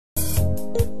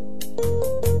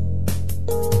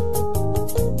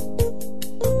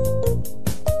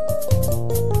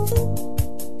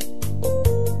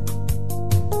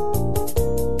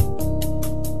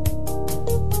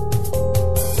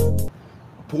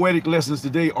poetic lessons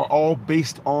today are all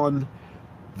based on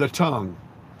the tongue,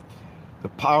 the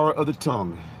power of the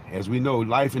tongue. As we know,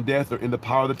 life and death are in the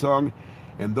power of the tongue,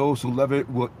 and those who love it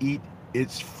will eat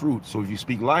its fruit. So if you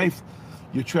speak life,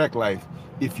 you attract life.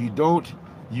 If you don't,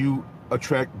 you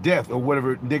attract death or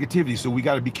whatever negativity. So we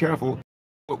got to be careful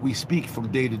what we speak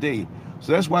from day to day.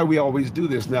 So that's why we always do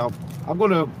this. Now, I'm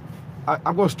gonna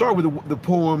start with the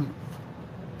poem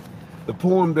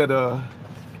that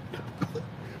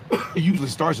usually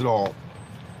starts it all.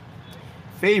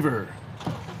 Favor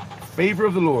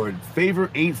of the Lord.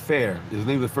 Favor ain't fair is the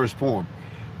name of the first poem.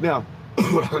 Now,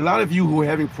 a lot of you who are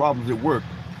having problems at work,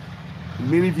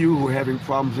 many of you who are having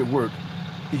problems at work,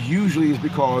 usually is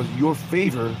because your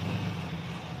favor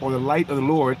or the light of the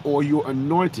Lord or your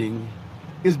anointing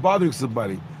is bothering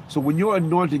somebody. So when your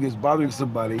anointing is bothering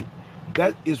somebody,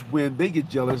 that is when they get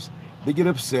jealous, they get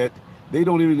upset, they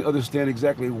don't even understand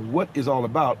exactly what is all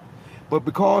about. But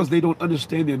because they don't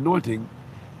understand the anointing,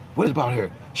 what is about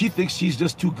her? She thinks she's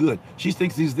just too good. She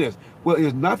thinks he's this. Well,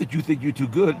 it's not that you think you're too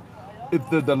good. If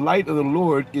the light of the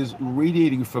Lord is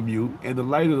radiating from you and the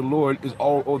light of the Lord is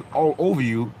all over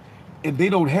you and they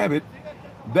don't have it,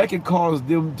 that can cause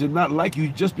them to not like you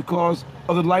just because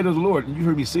of the light of the Lord. And you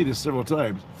heard me say this several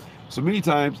times. So many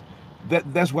times,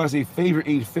 that's why I say favor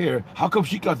ain't fair. How come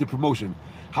she got the promotion?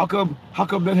 How come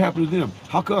that happened to them?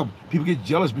 How come people get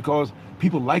jealous because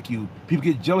people like you? People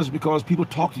get jealous because people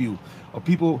talk to you, or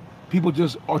people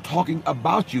just are talking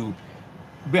about you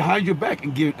behind your back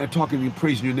and talking and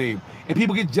praising your name. And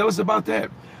people get jealous about that.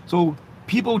 So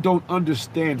people don't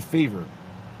understand favor.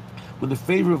 When the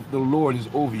favor of the Lord is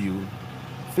over you,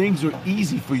 things are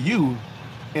easy for you,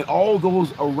 and all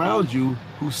those around you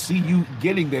who see you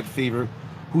getting that favor,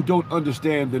 who don't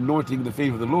understand the anointing and the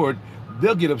favor of the Lord,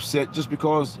 they'll get upset just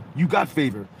because you got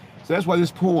favor. So that's why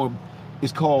this poem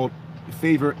is called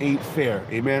Favor Ain't Fair.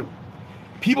 Amen.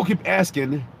 People keep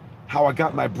asking how I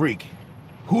got my break.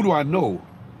 Who do I know?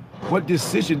 What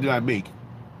decision did I make?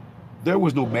 There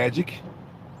was no magic.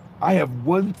 I have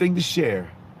one thing to share.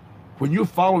 When you're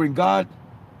following God,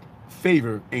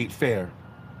 favor ain't fair.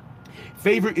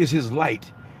 Favor is his light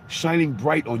shining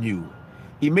bright on you.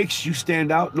 He makes you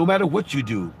stand out no matter what you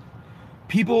do.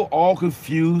 People all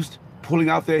confused, pulling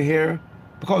out their hair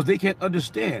because they can't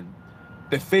understand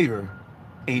that favor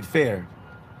ain't fair.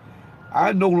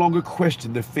 I no longer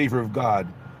question the favor of God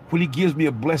when he gives me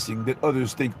a blessing that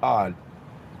others think odd.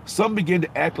 Some begin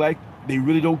to act like they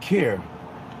really don't care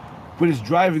when it's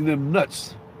driving them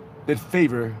nuts that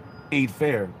favor ain't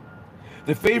fair.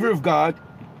 The favor of God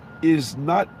is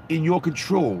not in your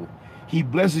control. He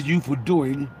blesses you for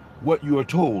doing what you are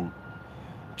told.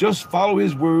 Just follow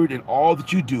his word in all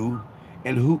that you do,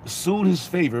 and soon his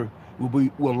favor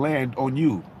will land on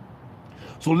you.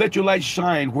 So let your light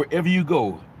shine wherever you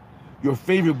go. Your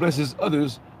favor blesses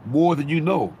others more than you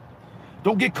know.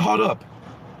 Don't get caught up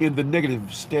in the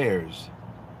negative stares.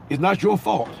 It's not your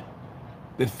fault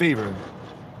that favor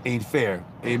ain't fair.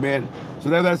 Amen. So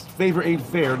that's favor ain't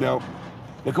fair. Now,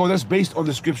 because that's based on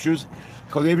the scriptures,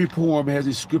 because every poem has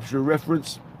a scripture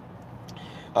reference.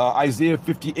 Isaiah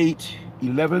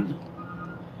 58:11,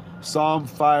 Psalm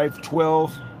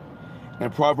 5:12,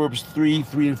 and Proverbs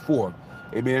 3:3 and 4.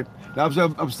 Amen. Now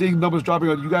I'm seeing numbers dropping.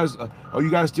 Are you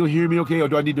guys still hearing me okay, or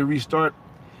do I need to restart?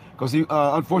 Because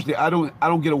unfortunately, I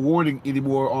don't get a warning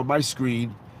anymore on my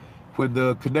screen when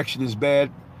the connection is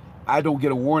bad. I don't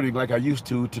get a warning like I used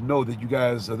to know that you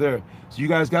guys are there. So you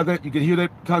guys got that? You can hear that,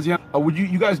 Kazian? Would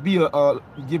you guys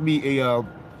give me a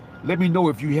let me know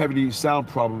if you have any sound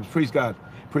problems. Praise God.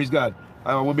 Praise God.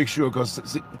 I want to make sure,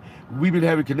 because we've been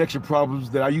having connection problems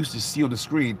that I used to see on the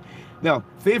screen. Now,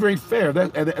 favor ain't fair,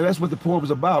 and that's what the poem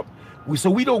is about. So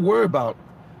we don't worry about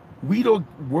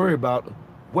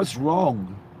what's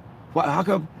wrong. How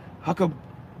come,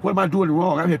 what am I doing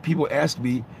wrong? I've had people ask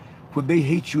me when they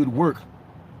hate you at work,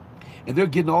 and they're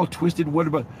getting all twisted. What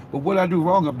I do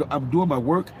wrong? I'm doing my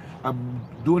work. I'm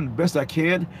doing the best I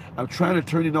can. I'm trying to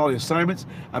turn in all the assignments.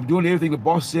 I'm doing everything the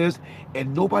boss says,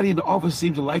 and nobody in the office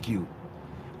seems to like you.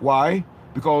 Why?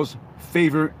 Because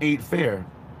favor ain't fair.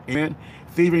 Amen.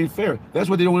 Favor ain't fair. That's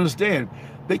what they don't understand.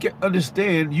 They can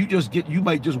understand you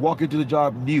might just walk into the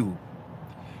job new,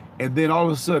 and then all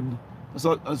of a sudden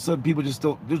people just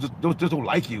don't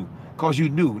like you because you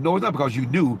knew. No, it's not because you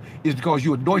knew. It's because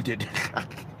you anointed.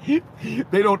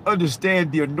 They don't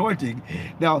understand the anointing.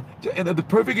 Now, and the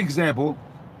perfect example,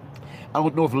 I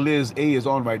don't know if Liz A is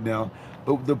on right now,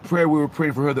 but the prayer we were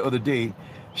praying for her the other day,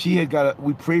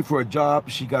 we prayed for a job.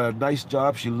 She got a nice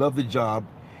job. She loved the job.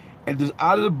 And just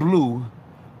out of the blue,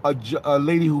 a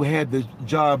lady who had the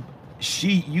job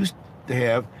she used to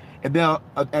have, and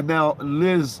now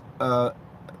Liz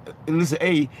Alyssa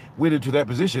A went into that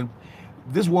position.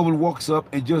 This woman walks up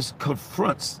and just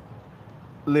confronts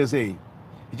Liz A.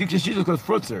 She just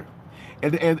confronts her.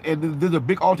 And there's a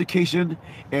big altercation,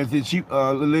 and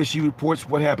then Liz, she reports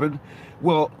what happened.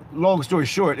 Well, long story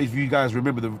short, if you guys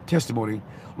remember the testimony,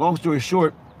 long story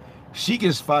short, she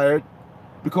gets fired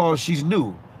because she's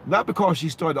new, not because she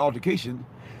started the altercation.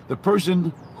 The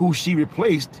person who she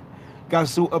replaced got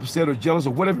so upset or jealous or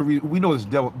whatever. We know this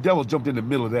devil jumped in the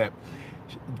middle of that,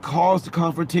 caused the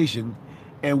confrontation,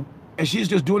 and she's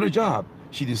just doing her job.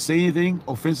 She didn't say anything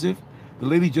offensive. The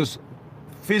lady just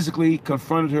physically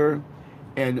confronted her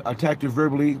and attacked her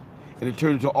verbally, and it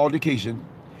turned into altercation.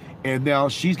 And now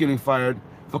she's getting fired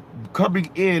for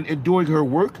coming in and doing her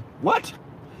work. What?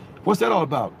 What's that all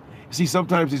about? See,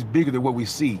 sometimes it's bigger than what we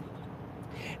see.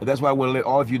 And that's why I want to let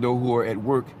all of you know who are at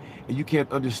work and you can't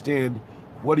understand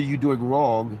what are you doing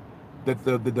wrong that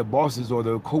the bosses or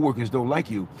the co-workers don't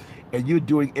like you. And you're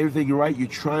doing everything right. You're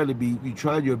trying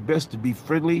your best to be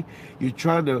friendly. You're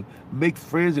trying to make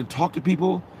friends and talk to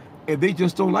people, and they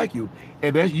just don't like you.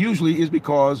 And that usually is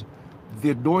because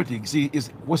the anointing, see,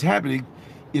 what's happening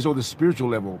is on the spiritual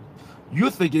level.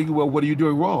 You're thinking, well, what are you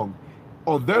doing wrong?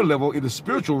 On their level, in the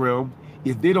spiritual realm,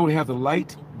 if they don't have the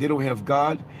light, they don't have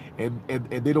God, and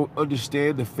they don't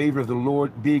understand the favor of the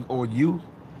Lord being on you,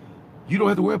 you don't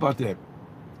have to worry about that.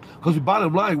 Because the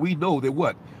bottom line, we know that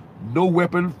what? No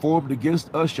weapon formed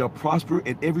against us shall prosper,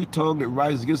 and every tongue that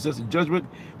rises against us in judgment,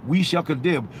 we shall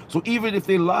condemn. So even if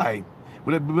they lie,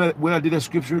 when I did that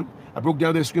scripture, I broke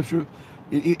down that scripture,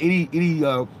 any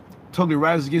tongue that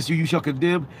rises against you, you shall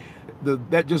condemn.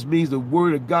 That just means the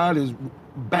word of God is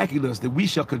backing us, that we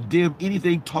shall condemn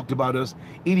anything talked about us,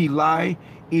 any lie,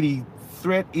 any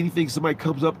threat, anything somebody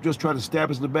comes up just trying to stab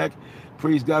us in the back.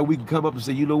 Praise God, we can come up and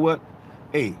say, you know what?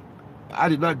 Hey, I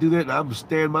did not do that, and I'm going to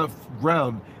stand my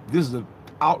ground. This is an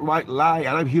outright lie, and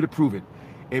I'm here to prove it.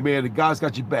 Amen. And God's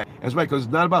got your back. That's right, because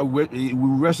it's not about, we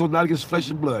wrestle not against flesh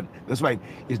and blood. That's right.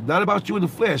 It's not about you in the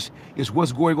flesh. It's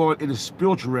what's going on in the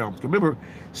spiritual realm. Remember,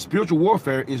 spiritual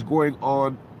warfare is going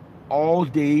on all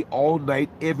day, all night,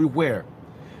 everywhere.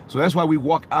 So that's why we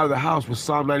walk out of the house with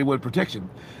Psalm 91 protection.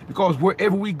 Because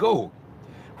wherever we go,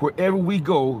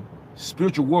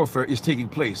 spiritual warfare is taking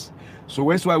place. So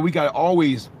that's why we got to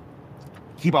always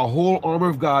keep our whole armor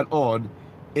of God on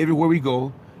everywhere we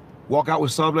go. Walk out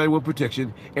with Psalm 91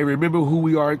 protection, and remember who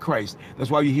we are in Christ. That's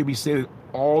why you hear me say it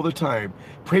all the time.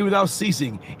 Pray without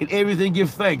ceasing. In everything give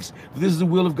thanks, for this is the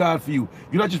will of God for you.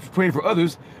 You're not just praying for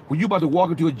others. When you're about to walk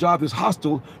into a job that's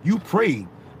hostile, you pray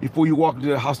before you walk into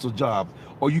that hostile job.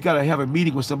 Or you got to have a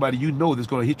meeting with somebody you know that's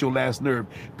going to hit your last nerve.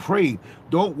 Pray.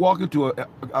 Don't walk into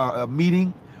a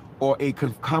meeting or a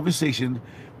conversation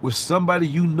with somebody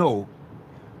you know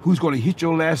who's going to hit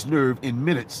your last nerve in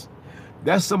minutes.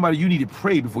 That's somebody you need to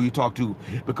pray before you talk to,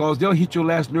 because they'll hit your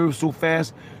last nerve so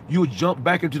fast, you'll jump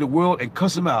back into the world and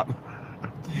cuss them out.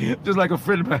 Just like a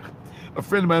friend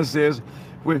of mine says,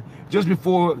 just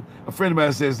before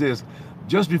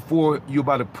you're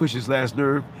about to push his last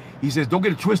nerve, he says, don't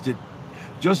get it twisted.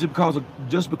 Just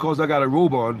because I got a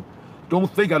robe on,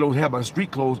 don't think I don't have my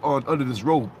street clothes on under this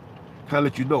robe. Kind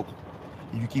of let you know.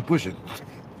 You keep pushing.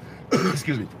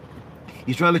 Excuse me.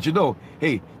 He's trying to let you know,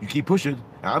 hey, you keep pushing.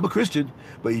 I'm a Christian,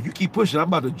 but if you keep pushing, I'm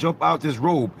about to jump out this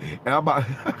robe. And I'm about...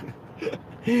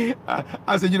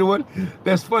 I said, you know what?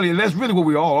 That's funny, and that's really what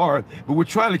we all are. But we're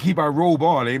trying to keep our robe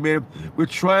on, amen? We're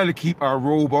trying to keep our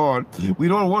robe on. We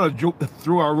don't want to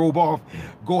throw our robe off,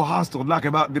 go hostile, knock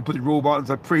him out, and then put the robe on and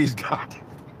say, praise God.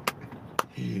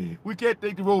 We can't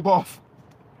take the robe off,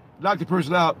 knock the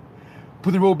person out,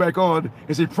 put the robe back on,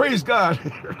 and say, praise God.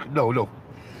 No.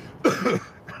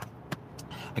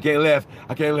 I can't laugh.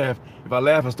 If I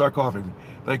laugh, I start coughing.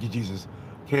 Thank you, Jesus.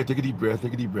 Okay, take a deep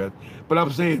breath. But I'm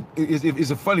saying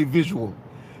it's a funny visual,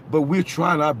 but we're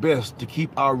trying our best to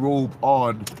keep our robe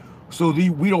on so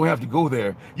we don't have to go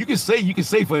there. You can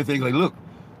say funny things like, look,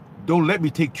 don't let me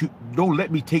take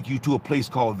you to a place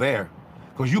called there,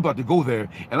 because you're about to go there,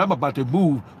 and I'm about to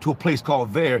move to a place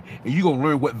called there, and you're gonna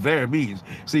learn what there means.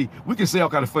 See, we can say all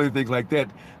kind of funny things like that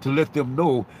to let them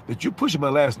know that you're pushing my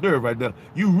last nerve right now.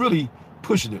 You really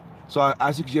pushing it. So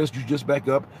I suggest you just back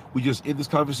up. We just end this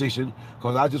conversation,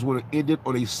 because I just want to end it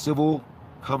on a civil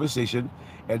conversation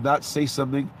and not say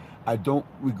something I don't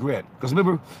regret. Because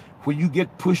remember, when you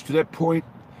get pushed to that point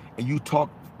and you talk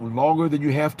longer than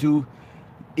you have to,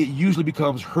 it usually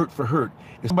becomes hurt for hurt.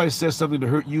 If somebody says something to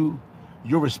hurt you,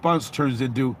 your response turns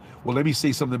into, well, let me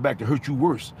say something back to hurt you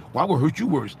worse. Well, I'm going to hurt you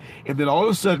worse. And then all of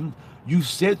a sudden, you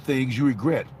said things you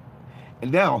regret.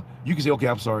 And now you can say, okay,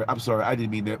 I'm sorry, I didn't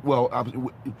mean that. Well,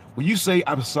 when you say,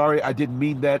 I'm sorry, I didn't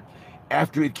mean that,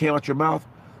 after it came out your mouth,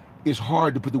 it's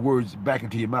hard to put the words back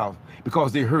into your mouth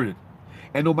because they heard it.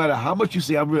 And no matter how much you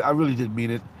say, I really didn't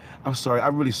mean it. I'm sorry.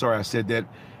 I'm really sorry I said that.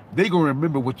 They're going to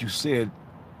remember what you said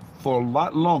for a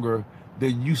lot longer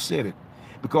than you said it,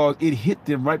 because it hit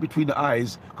them right between the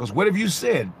eyes, because whatever you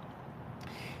said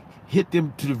hit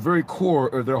them to the very core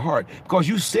of their heart, because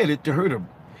you said it to hurt them.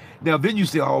 Now, then you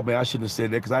say, oh man, I shouldn't have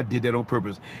said that because I did that on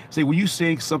purpose. Say, when you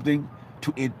saying something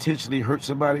to intentionally hurt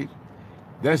somebody,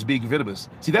 that's being venomous.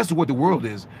 See, that's what the world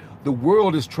is. The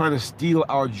world is trying to steal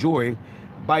our joy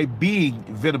by being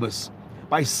venomous,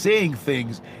 by saying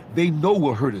things they know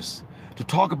will hurt us, to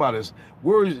talk about us.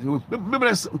 Words,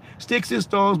 remember that sticks and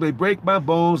stones may break my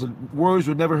bones and words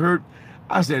will never hurt.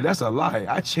 I said, that's a lie.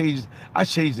 I changed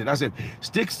it. I said,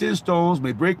 sticks and stones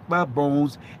may break my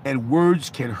bones and words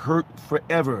can hurt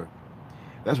forever.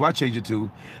 That's why I changed it to,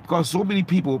 because so many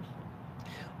people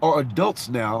are adults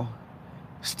now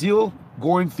still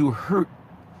going through hurt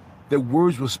that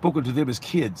words were spoken to them as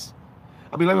kids.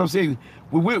 I mean, like I'm saying,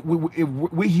 when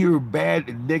we hear bad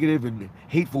and negative and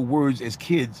hateful words as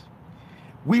kids,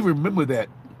 we remember that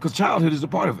because childhood is a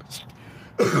part of it.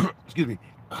 Excuse me.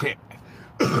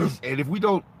 And if we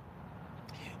don't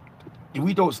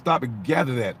stop and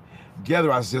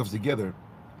gather ourselves together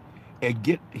and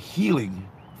get healing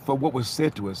for what was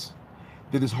said to us,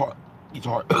 then it's hard. It's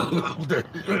hard.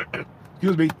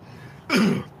 Excuse me.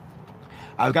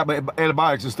 I got my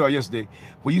antibiotics to start yesterday.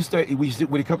 When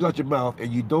it comes out your mouth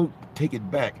and you don't take it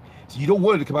back, so you don't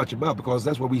want it to come out your mouth, because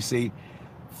that's what we say,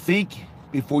 think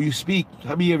before you speak.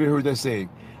 How many of you heard that saying?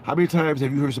 How many times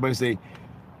have you heard somebody say,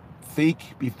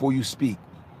 think before you speak?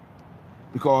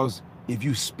 Because if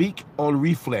you speak on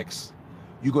reflex,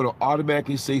 you're going to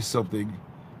automatically say something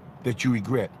that you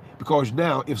regret. Because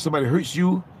now, if somebody hurts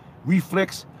you,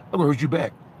 reflex, I'm going to hurt you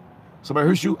back. Somebody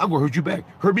hurts you, I'm going to hurt you back.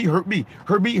 Hurt me, hurt me.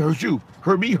 Hurt me, hurt you.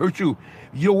 Hurt me, hurt you.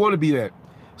 You don't want to be that.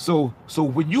 So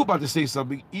when you're about to say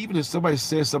something, even if somebody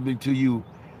says something to you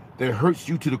that hurts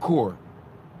you to the core,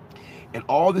 and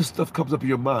all this stuff comes up in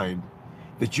your mind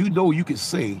that you know you can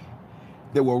say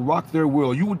that will rock their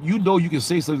world, you know you can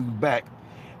say something back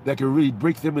that can really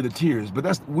break them into tears.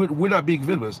 But we're not being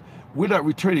venomous. We're not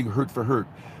returning hurt for hurt.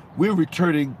 We're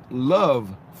returning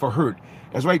love for hurt.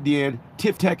 That's right, Deanne.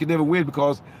 Tit-tat can never win,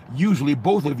 because usually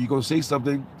both of you are going to say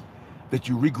something that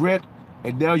you regret,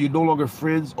 and now you're no longer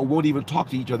friends or won't even talk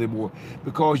to each other anymore,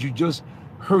 because you just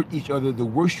hurt each other the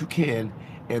worst you can,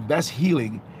 and that's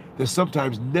healing that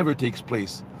sometimes never takes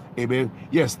place. Amen.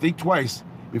 Yes, think twice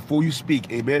before you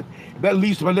speak. Amen. And that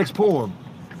leads to my next poem,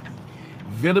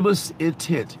 Venomous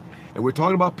Intent. And we're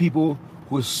talking about people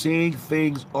who are saying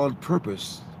things on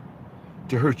purpose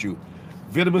to hurt you.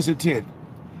 Venomous intent.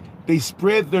 They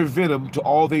spread their venom to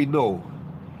all they know.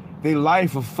 They lie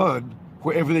for fun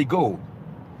wherever they go.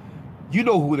 You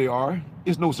know who they are.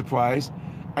 It's no surprise.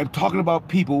 I'm talking about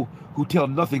people who tell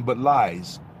nothing but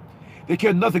lies. They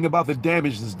care nothing about the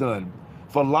damage that's done,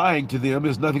 for lying to them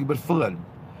is nothing but fun.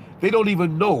 They don't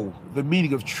even know the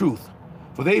meaning of truth,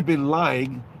 for they've been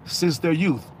lying since their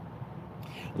youth.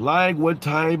 Lying one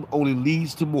time only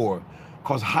leads to more,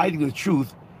 cause hiding the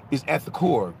truth is at the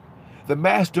core. The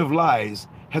master of lies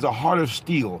has a heart of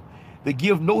steel. They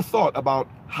give no thought about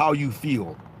how you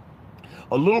feel.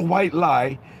 A little white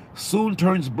lie soon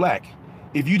turns black.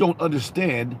 If you don't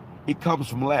understand, it comes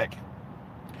from lack.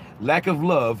 Lack of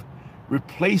love,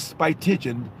 replaced by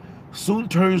tension, soon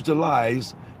turns to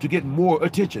lies to get more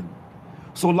attention.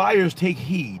 So liars, take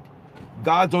heed.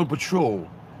 God's on patrol.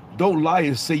 Don't lie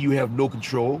and say you have no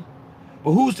control.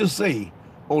 But who's to say?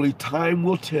 Only time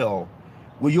will tell.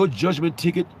 Will your judgment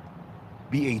ticket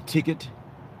be a ticket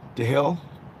to hell?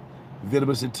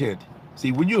 Venomous intent.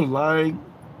 See, when you're lying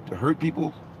to hurt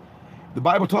people, the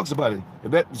Bible talks about it.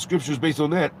 And that scripture is based on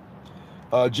that.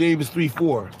 James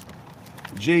 3:4.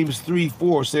 James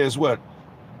 3:4 says what?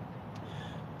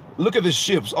 Look at the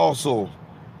ships also,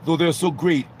 though they're so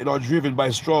great and are driven by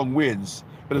strong winds,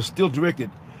 but are still directed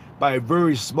by a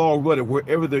very small rudder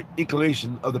wherever the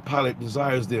inclination of the pilot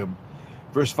desires them.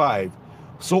 Verse 5.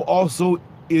 So also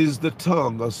is the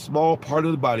tongue, a small part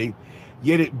of the body,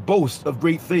 yet it boasts of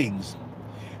great things.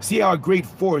 See how a great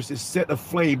force is set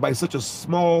aflame by such a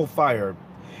small fire.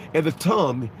 And the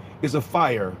tongue is a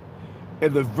fire,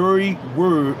 and the very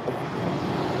world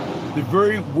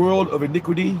of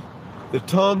iniquity. The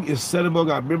tongue is set among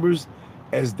our members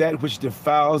as that which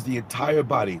defiles the entire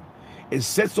body, and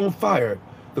sets on fire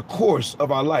the course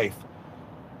of our life,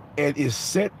 and is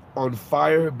set on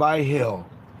fire by hell.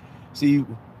 See,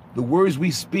 the words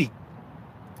we speak,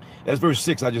 that's verse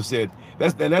 6 I just said.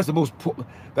 That's the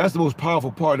most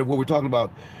powerful part of what we're talking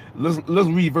about. Let's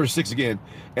read verse 6 again.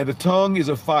 And the tongue is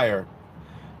a fire.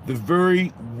 the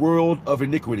very world of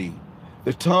iniquity.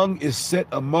 The tongue is set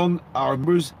among our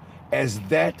members as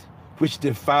that which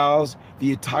defiles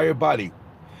the entire body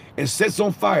and sets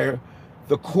on fire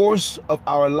the course of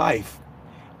our life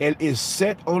and is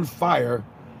set on fire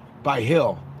by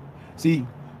hell. See,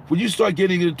 when you start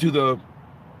getting into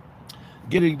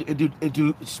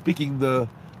speaking the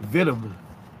venom,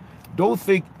 don't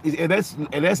think, and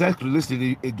that's actually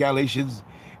listed in Galatians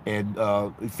and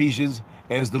Ephesians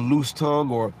as the loose tongue,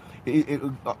 or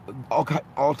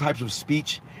all types of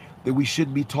speech that we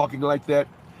shouldn't be talking like that.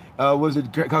 Was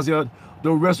it Kazian?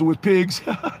 Don't wrestle with pigs.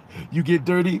 You get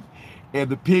dirty, and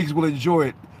the pigs will enjoy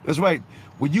it. That's right.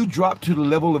 When you drop to the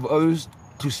level of others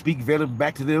to speak venom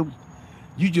back to them,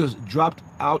 you just dropped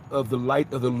out of the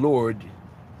light of the Lord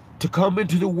to come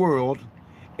into the world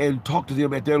and talk to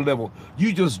them at their level.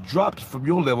 You just dropped from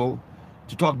your level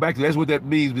to talk back to them. That's what that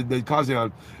means with the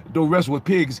Kazian. Don't wrestle with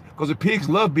pigs, because the pigs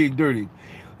love being dirty.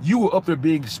 You were up there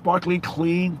being sparkling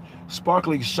clean,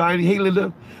 sparkling shining. Hey,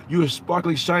 Linda, you were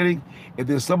sparkling shining, and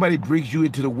then somebody brings you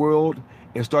into the world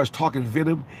and starts talking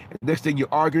venom, and next thing you're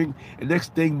arguing, and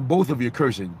next thing both of you are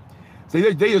cursing. So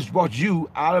they just brought you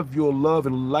out of your love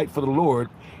and light for the Lord,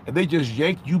 and they just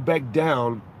yanked you back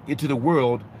down into the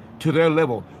world to their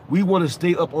level. We want to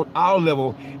stay up on our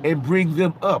level and bring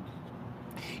them up.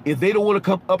 If they don't want to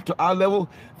come up to our level,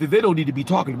 then they don't need to be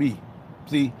talking to me.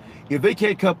 See, if they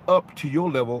can't come up to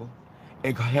your level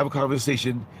and have a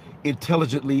conversation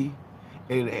intelligently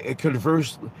and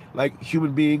converse like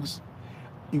human beings,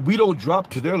 we don't drop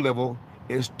to their level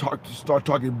and start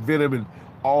talking venom and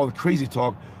all the crazy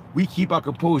talk. We keep our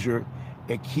composure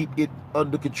and keep it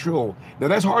under control. Now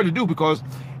that's hard to do, because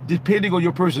depending on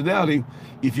your personality,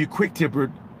 if you're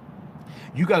quick-tempered,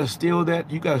 you got to steal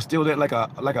that. You got to steal that like a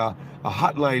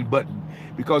hotline button,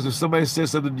 because if somebody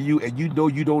says something to you and you know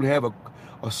you don't have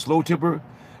a slow temper,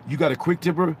 you got a quick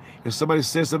temper, and somebody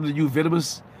says something to you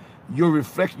venomous, your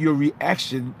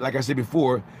reaction, like I said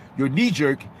before, your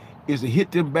knee-jerk is to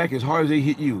hit them back as hard as they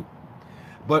hit you.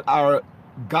 But our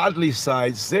godly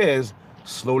side says,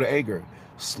 slow to anger.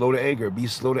 Slow to anger. Be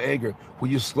slow to anger.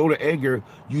 When you're slow to anger,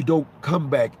 you don't come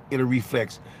back in a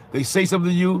reflex. They say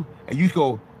something to you, and you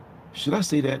go, should I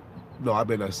say that? No, I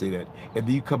better not say that. And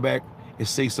then you come back and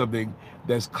say something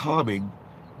that's calming,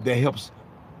 that helps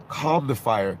calm the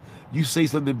fire. You say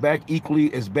something back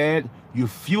equally as bad, you're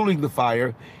fueling the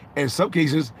fire. And in some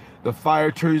cases, the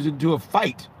fire turns into a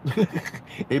fight.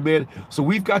 Amen. So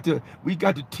we got to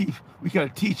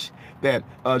teach that.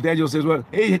 Daniel says, well,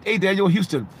 hey Daniel,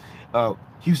 Houston,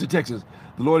 Texas.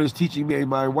 The Lord is teaching me and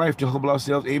my wife to humble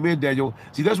ourselves. Amen, Daniel.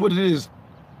 See, that's what it is.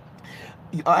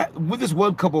 With this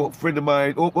one couple friend of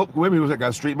mine, wait a minute, I got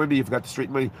to straighten my knee. I forgot to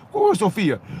straighten my knee. Oh,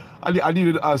 Sophia, I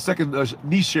needed a second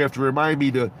knee shift to remind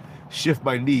me to shift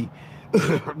my knee.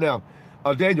 Now,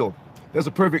 Daniel, that's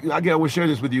a perfect. Again, I want to share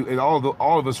this with you and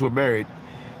all of us who are married.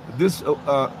 This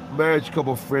marriage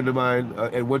couple friend of mine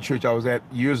at one church I was at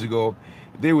years ago,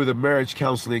 they were the marriage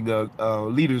counseling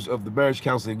leaders of the marriage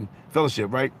counseling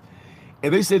fellowship, right?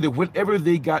 And they said that whenever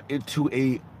they got into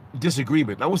a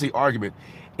disagreement, I won't say argument.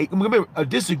 Remember, a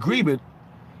disagreement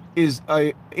is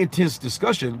an intense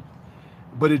discussion,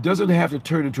 but it doesn't have to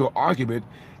turn into an argument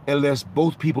unless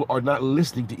both people are not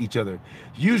listening to each other.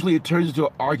 Usually it turns into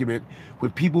an argument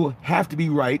when people have to be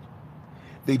right.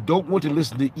 They don't want to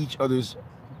listen to each other's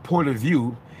point of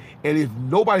view. And if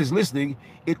nobody's listening,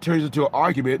 it turns into an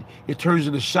argument. It turns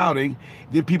into shouting.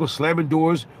 Then people slamming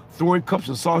doors, throwing cups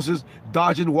and saucers,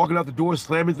 dodging, walking out the door,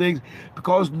 slamming things,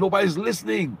 because nobody's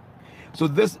listening. So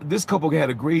this couple had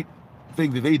a great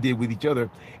thing that they did with each other.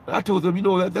 And I told them,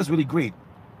 that's really great.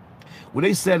 When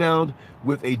they sat down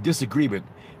with a disagreement,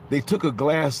 they took a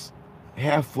glass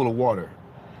half full of water.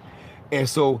 And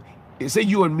so, say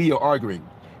you and me are arguing.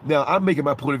 Now, I'm making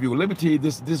my point of view. Let me tell you,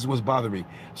 this is what's bothering me.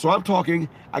 So I'm talking,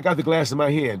 I got the glass in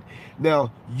my hand.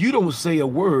 Now, you don't say a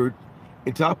word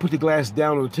until I put the glass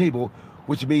down on the table,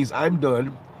 which means I'm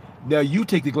done. Now, you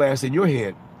take the glass in your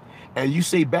hand, and you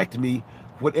say back to me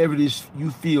whatever it is you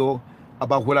feel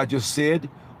about what I just said,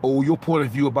 or your point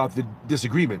of view about the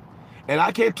disagreement. And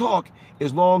I can't talk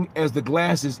as long as the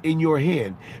glass is in your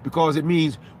hand, because it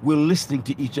means we're listening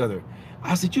to each other.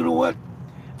 I said, you know what?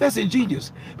 That's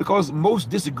ingenious, because most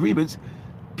disagreements,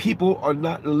 people are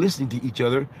not listening to each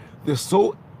other. They're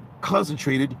so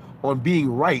concentrated on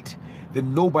being right that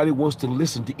nobody wants to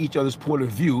listen to each other's point of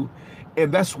view.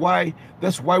 And that's why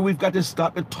we've got to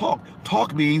stop and talk.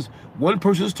 Talk means one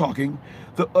person is talking,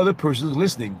 the other person is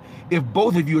listening. If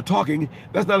both of you are talking,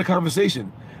 that's not a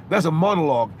conversation. That's a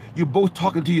monologue. You're both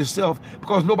talking to yourself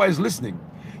because nobody's listening.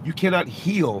 You cannot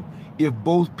heal if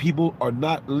both people are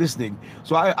not listening.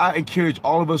 So I encourage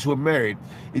all of us who are married,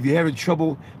 if you're having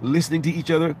trouble listening to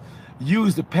each other,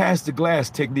 use the pass the glass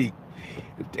technique.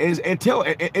 And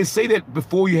say that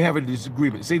before you have a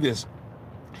disagreement. Say this: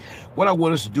 what I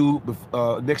want us to do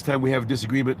next time we have a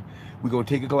disagreement, we're going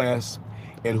to take a glass,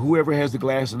 and whoever has the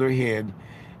glass in their hand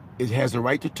has the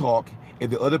right to talk,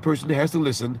 and the other person has to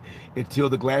listen until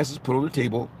the glass is put on the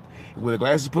table. And when the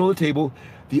glass is put on the table,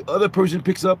 the other person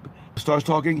picks up, starts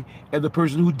talking, and the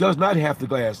person who does not have the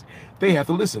glass, they have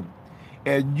to listen.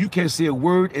 And you can't say a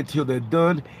word until they're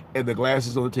done and the glass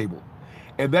is on the table.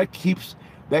 And that keeps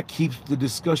the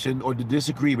discussion or the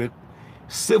disagreement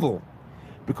civil,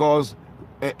 because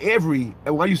when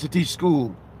I used to teach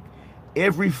school,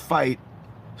 every fight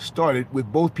started with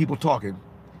both people talking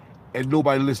and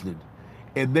nobody listening.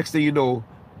 And next thing you know,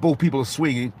 both people are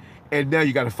swinging, and now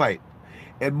you got to fight.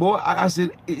 And more, I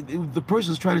said, the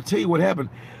person's trying to tell you what happened.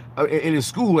 And in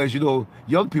school, as you know,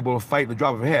 young people are fighting the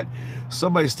drop of a hat.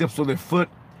 Somebody steps on their foot.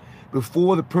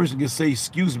 Before the person can say,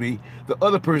 excuse me, the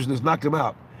other person has knocked them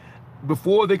out.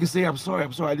 Before they can say, I'm sorry,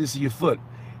 I didn't see your foot.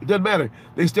 It doesn't matter.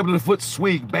 They step on the foot,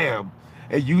 swing, bam,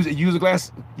 and use a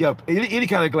glass. Yeah, any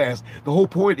kind of glass. The whole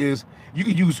point is you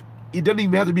can use, it doesn't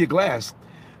even have to be a glass.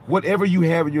 Whatever you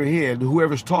have in your hand,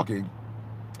 whoever's talking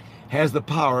has the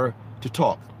power to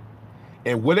talk.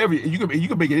 And whatever you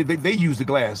can make it, they use the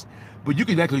glass, but you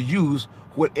can actually use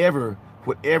whatever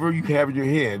you have in your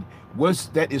hand. Once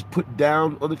that is put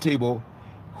down on the table,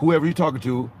 whoever you're talking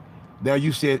to, now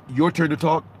you said your turn to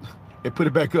talk, and put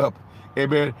it back up.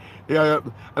 Amen. Yeah,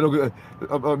 I know.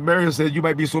 Marion said you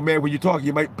might be so mad when you talk,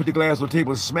 you might put the glass on the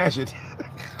table and smash it.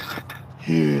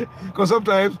 Because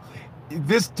sometimes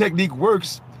this technique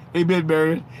works. Amen,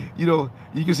 Marion. You know,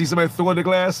 you can see somebody throwing the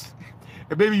glass.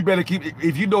 And maybe you better keep,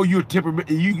 if you know you're a temper,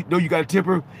 you know you got a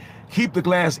temper, keep the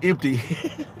glass empty.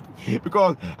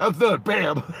 Because I'm done,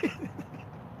 bam.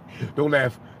 Don't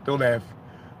laugh.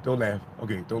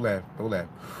 Okay, don't laugh.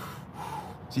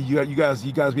 See, you guys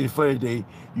being funny today.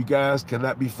 You guys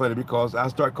cannot be funny because I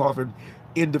start coughing,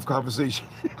 end of conversation.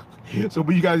 So,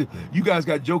 but you guys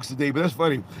got jokes today, but that's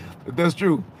funny. That's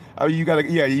true. I mean,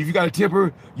 if you got a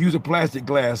temper, use a plastic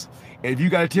glass. And if you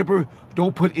got a temper,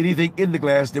 don't put anything in the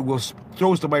glass that will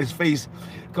throw somebody's face.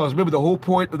 Because remember, the whole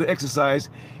point of the exercise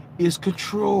is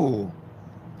control.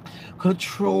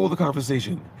 Control the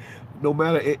conversation. No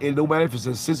matter if it's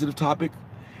a sensitive topic,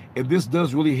 and this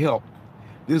does really help.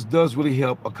 This does really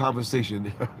help a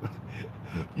conversation.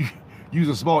 Use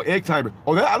a small egg timer.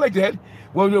 Oh, I like that.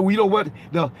 Well, you know what?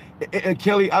 Now, and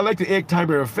Kelly, I like the egg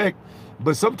timer effect,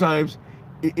 but sometimes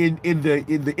in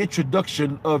the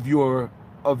introduction of your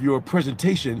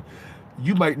presentation,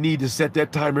 you might need to set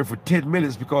that timer for 10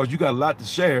 minutes because you got a lot to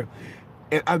share.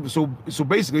 And so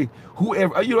basically,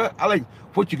 whoever, I like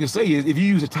what you can say is if you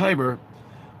use a timer,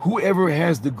 whoever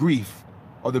has the grief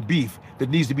or the beef that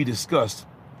needs to be discussed,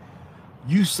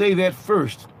 you say that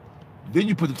first. Then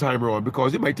you put the timer on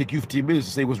because it might take you 15 minutes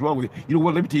to say what's wrong with you. You know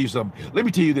what? Let me tell you something. Let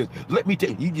me tell you this. Let me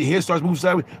tell you. Your head starts moving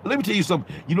sideways. Let me tell you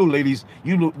something. You know, ladies.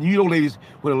 You know, ladies.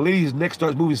 When a lady's neck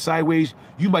starts moving sideways,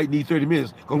 you might need 30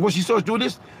 minutes because once she starts doing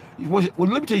this, well,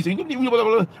 let me tell you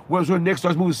something. Once her neck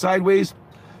starts moving sideways,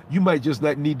 you might just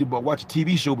not need to watch a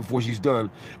TV show before she's done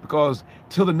because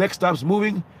till the neck stops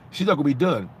moving, she's not gonna be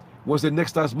done. Once the neck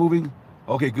starts moving,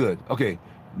 okay, good. Okay,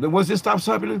 then once this stops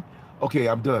happening, okay,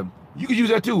 I'm done. You can use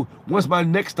that too. Once my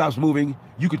neck stops moving,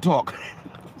 you can talk.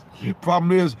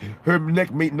 Problem is, her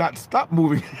neck may not stop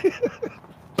moving.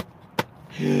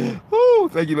 Oh,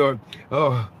 thank you, Lord.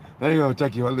 Oh,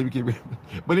 thank you. Let me keep it.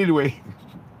 But anyway,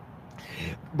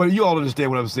 but you all understand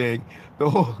what I'm saying.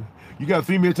 You got a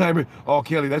 3-minute timer. Oh,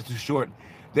 Kelly, that's too short.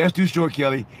 That's too short,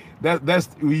 Kelly. That's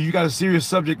you got a serious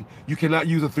subject. You cannot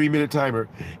use a 3-minute timer.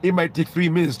 It might take 3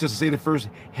 minutes just to say the first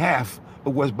half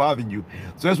of what's bothering you.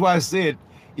 So that's why I said,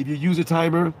 if you use a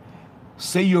timer,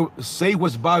 say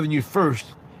what's bothering you first,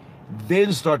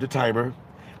 then start the timer.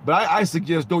 But I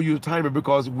suggest don't use a timer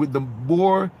because with the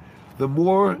more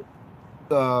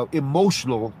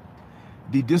emotional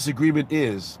the disagreement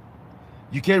is,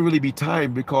 you can't really be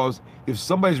timed because if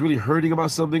somebody's really hurting about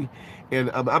something,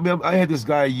 and I had this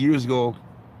guy years ago.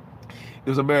 It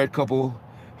was a married couple.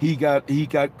 He got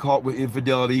caught with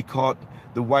infidelity.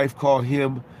 The wife caught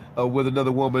him with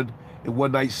another woman in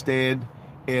one night stand.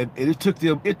 And it took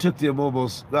them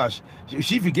almost, gosh,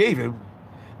 she forgave him,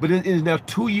 but it is now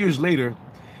 2 years later,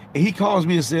 and he calls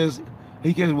me and says,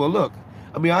 well, look,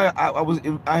 I mean,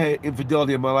 I had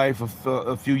infidelity in my life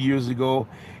a few years ago,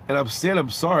 and I'm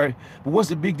sorry, but what's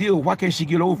the big deal? Why can't she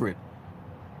get over it?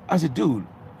 I said, dude,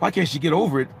 why can't she get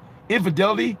over it?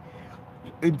 Infidelity,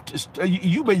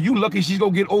 You lucky she's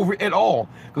gonna get over it at all.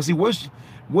 Because see, once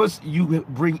you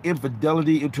bring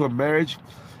infidelity into a marriage,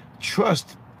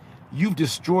 trust, you've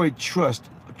destroyed trust.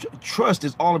 Trust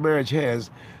is all a marriage has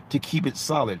to keep it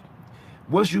solid.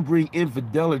 Once you bring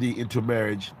infidelity into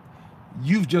marriage,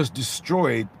 you've just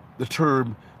destroyed the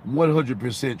term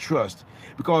 100% trust,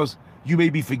 because you may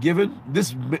be forgiven.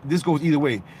 This goes either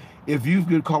way. If you've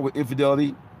been caught with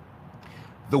infidelity,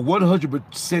 the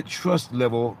 100% trust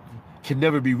level can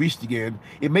never be reached again.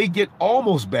 It may get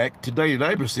almost back to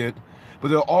 99%, but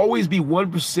there'll always be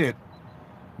 1%.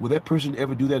 Will that person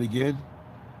ever do that again?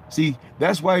 See,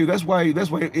 that's why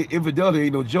infidelity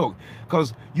ain't no joke,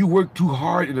 because you work too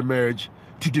hard in a marriage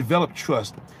to develop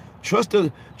trust. Trust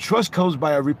comes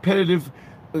by a repetitive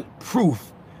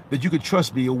proof that you can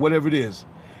trust me or whatever it is.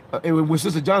 And when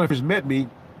Sister Jonna first met me,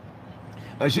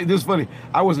 this is funny.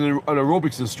 I was an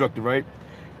aerobics instructor, right?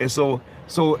 And so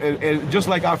just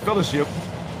like our fellowship,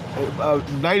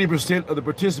 90% of the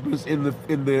participants in the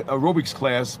aerobics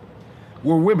class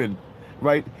were women,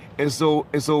 right? And so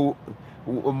Sister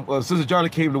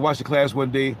Jonna came to watch the class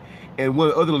one day, and one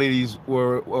of the other ladies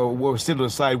were sitting on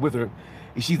the side with her.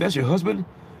 And she, "That's your husband?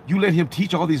 You let him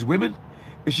teach all these women?"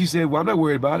 And she said, "Well, I'm not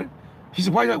worried about it." She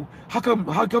said, "Why not? How come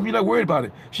you're not worried about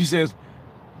it?" She says,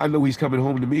 "I know he's coming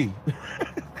home to me."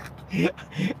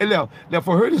 And now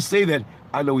for her to say that,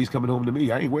 "I know he's coming home to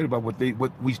me. I ain't worried about what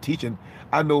he's teaching.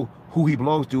 I know who he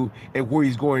belongs to and where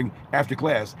he's going after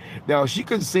class." Now, she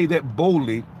couldn't say that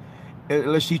boldly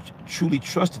unless she truly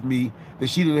trusted me, that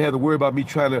she didn't have to worry about me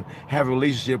trying to have a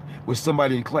relationship with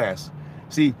somebody in class.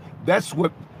 See, that's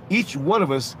what each one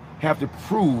of us have to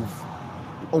prove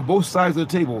on both sides of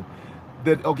the table.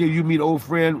 That, okay, you meet an old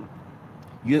friend,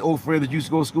 you had an old friend that you used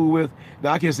to go to school with.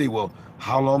 Now I can't say, "Well,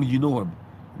 how long you know him?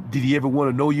 Did he ever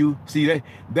want to know you?" See,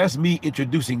 that's me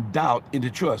introducing doubt into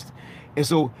trust. And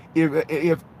so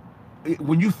if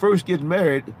when you first get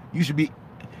married, you should be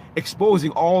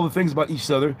exposing all the things about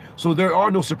each other, so there are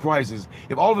no surprises.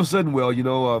 If all of a sudden, well,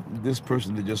 this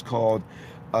person that just called,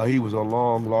 he was a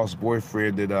long lost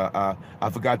boyfriend that I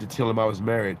forgot to tell him I was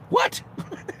married. What?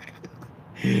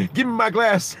 Give me my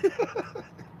glass.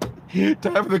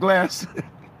 Time for the glass.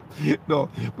 No,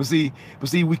 but see,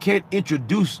 we can't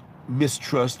introduce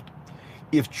mistrust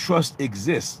if trust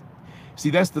exists. See,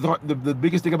 that's the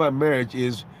biggest thing about marriage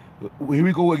is, here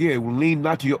we go again, lean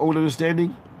not to your own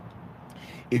understanding.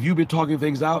 If you've been talking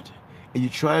things out and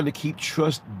you're trying to keep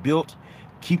trust built,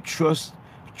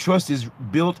 trust is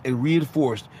built and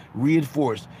reinforced. You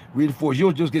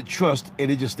don't just get trust and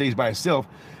it just stays by itself.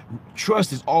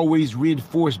 Trust is always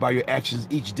reinforced by your actions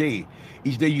each day.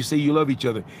 Each day you say you love each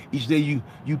other. Each day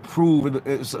you prove,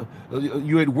 and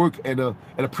you're at work and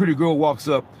a pretty girl walks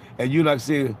up and you're not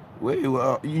saying,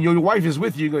 "Well, your wife is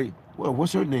with you." You go, "Well,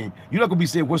 what's her name?" You're not gonna be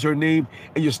saying, "What's her name?"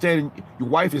 and your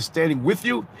wife is standing with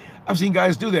you. I've seen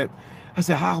guys do that. I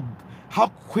said, how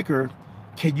quicker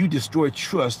can you destroy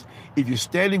trust if you're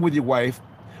standing with your wife,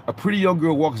 a pretty young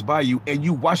girl walks by you, and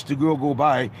you watch the girl go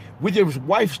by with your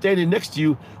wife standing next to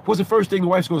you? What's the first thing the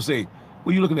wife's gonna say?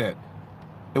 "What are you looking at?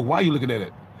 And why are you looking at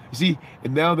it?" You see,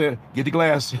 and now get the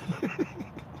glass.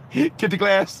 Get the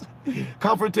glass.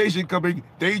 Confrontation coming.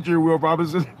 Danger, Will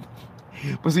Robinson.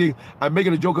 But see, I'm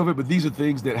making a joke of it, but these are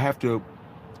things that have to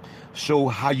show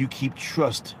how you keep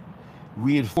trust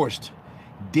reinforced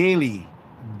daily.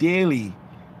 You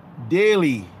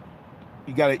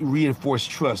got to reinforce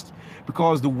trust,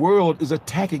 because the world is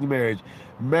attacking marriage.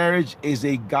 Marriage is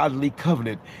a godly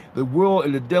covenant. The world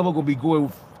and the devil gonna be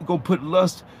going put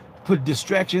lust, put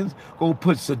distractions, gonna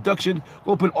put seduction,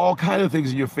 gonna put all kinds of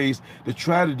things in your face to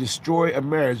try to destroy a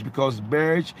marriage, because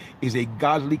marriage is a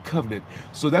godly covenant.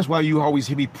 So that's why you always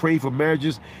hear me pray for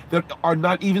marriages that are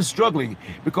not even struggling,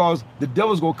 because the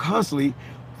devil's gonna constantly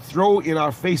throw in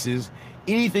our faces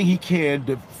anything he can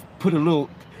to put a little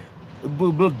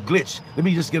glitch. Let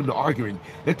me just get them to arguing.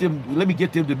 Let me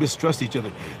get them to mistrust each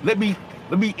other. Let me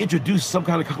introduce some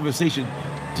kind of conversation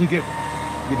to get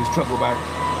this truck go by.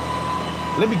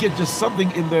 Let me get just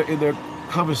something in their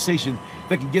conversation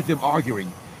that can get them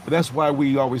arguing. But that's why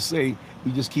we always say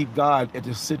we just keep God at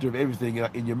the center of everything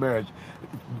in your marriage.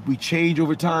 We change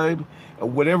over time.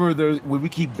 When we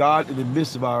keep God in the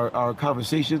midst of our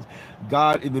conversations,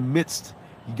 God in the midst,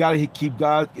 you got to keep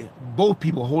God, both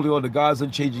people holding on to God's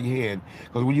unchanging hand.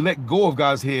 Because when you let go of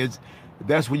God's hands,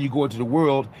 that's when you go into the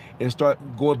world and start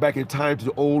going back in time to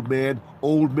the old man,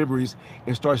 old memories,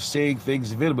 and start saying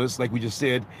things venomous, like we just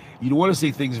said. You don't want to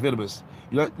say things venomous.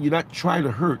 You're not trying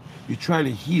to hurt. You're trying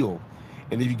to heal.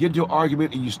 And if you get into an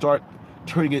argument and you start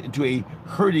turning it into a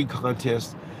hurting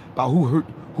contest, about who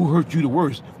hurt you the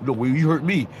worst. No, well, you hurt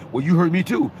me. Well, you hurt me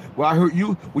too. Well, I hurt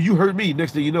you. Well, you hurt me.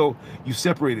 Next thing you know, you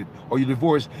separated or you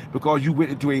divorced because you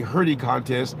went into a hurting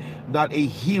contest, not a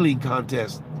healing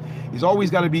contest. It's always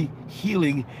got to be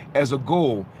healing as a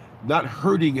goal, not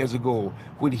hurting as a goal.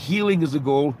 When healing is a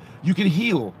goal, you can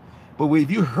heal. But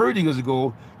if you're hurting as a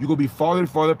goal, you're going to be farther and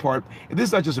farther apart. And this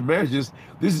is not just for marriages.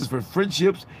 This is for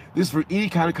friendships. This is for any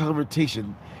kind of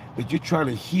confrontation that you're trying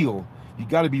to heal. You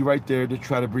got to be right there to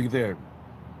try to bring it there.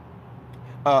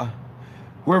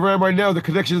 Wherever I am right now, the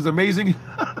connection is amazing.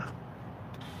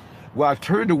 Well, I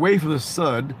turned away from the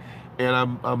sun, and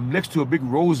I'm next to a big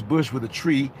rose bush with a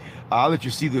tree. I'll let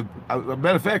you see the.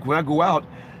 Matter of fact, when I go out,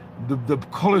 the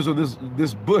colors of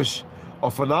this bush are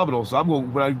phenomenal. So I'm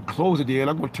going, when I close it in,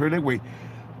 I'm going to turn that way.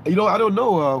 You know, I don't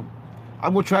know.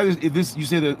 I'm going to try this. If this, you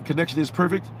say the connection is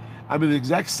perfect, I'm in the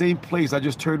exact same place. I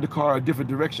just turned the car a different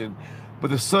direction,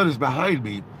 but the sun is behind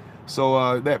me.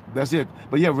 So that's it.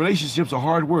 But yeah, relationships are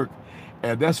hard work,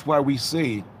 and that's why we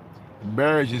say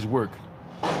marriage is work.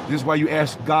 This is why you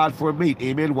ask God for a mate.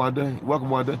 Amen, Wanda. Welcome,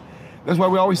 Wanda. That's why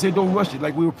we always say don't rush it.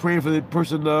 Like we were praying for the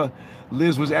person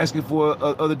Liz was asking for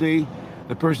other day.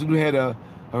 The person who had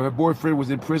her boyfriend was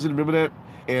in prison. Remember that?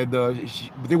 And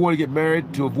they want to get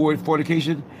married to avoid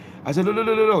fornication. I said,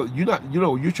 no. You're not. You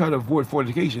know, you're trying to avoid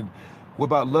fornication. What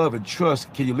about love and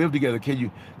trust? Can you live together? Can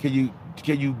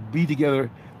you be together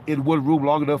in one room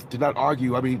long enough to not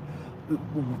argue? I mean,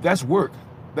 that's work.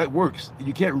 That works.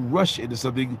 You can't rush into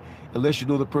something unless you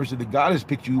know the person that God has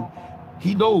picked you.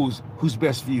 He knows who's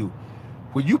best for you.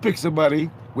 When you pick somebody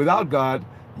without God,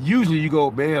 usually you go,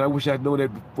 man, I wish I'd known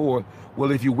that before.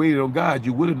 Well, if you waited on God,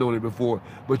 you would have known it before,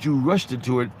 but you rushed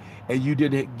into it and you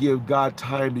didn't give God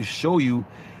time to show you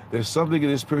there's something in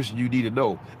this person you need to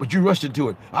know, but you rushed into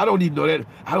it. I don't need to know that.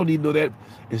 I don't need to know that,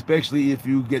 especially if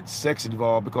you get sex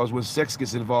involved, because when sex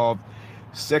gets involved,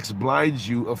 sex blinds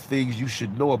you of things you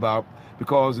should know about,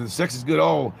 because if sex is good,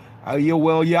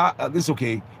 it's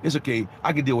okay. It's okay.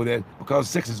 I can deal with that because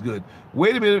sex is good.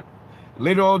 Wait a minute.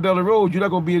 Later on down the road, you're not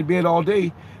going to be in bed all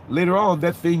day. Later on,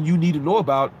 that thing you need to know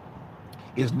about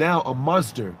is now a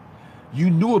monster. You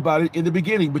knew about it in the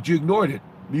beginning, but you ignored it.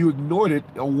 You ignored it.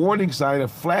 A warning sign, a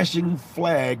flashing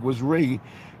flag was ringing.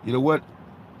 You know what?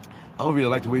 I don't really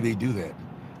like the way they do that.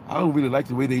 I don't really like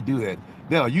the way they do that.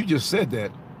 Now, you just said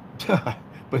that,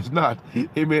 but it's not.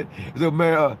 Amen. So,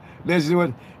 Nancy,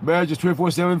 what? Marriage is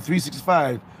 24/7,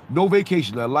 365. No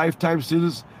vacation, a lifetime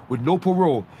sentence with no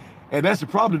parole. And that's the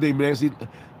problem today, Nancy.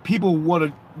 People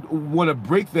want to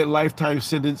break that lifetime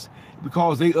sentence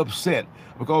because they upset.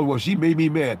 Because, well, she made me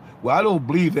mad. Well, I don't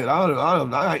believe that.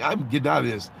 I'm getting out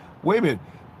of this. Wait a minute.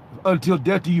 Until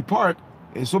death do you part.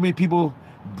 And so many people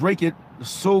break it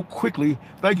so quickly.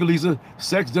 Thank you, Lisa.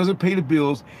 Sex doesn't pay the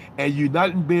bills, and you're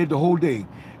not in bed the whole day,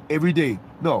 every day.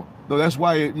 No. That's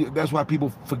why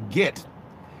people forget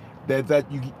that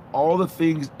all the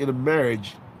things in a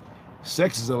marriage.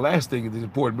 Sex is the last thing that is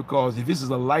important, because if this is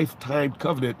a lifetime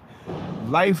covenant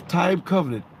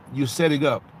you're setting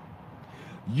up,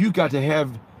 you got to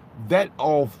have that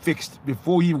all fixed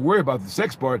before you even worry about the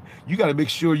sex part. You got to make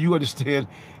sure you understand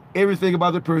everything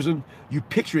about the person. You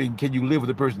picturing, can you live with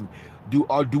the person?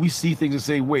 Do we see things the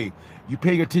same way? You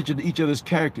paying attention to each other's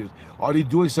characters? Are they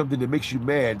doing something that makes you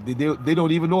mad? They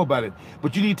don't even know about it.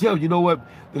 But you need to tell them, you know what?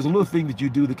 There's a little thing that you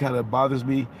do that kind of bothers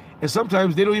me. And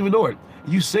sometimes they don't even know it.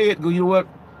 You say it and go, you know what?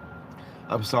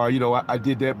 I'm sorry, I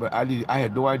did that, but I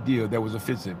had no idea that was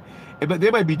offensive. But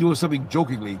they might be doing something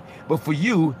jokingly. But for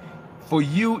you,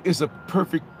 it's a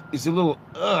little,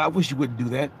 I wish you wouldn't do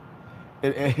that.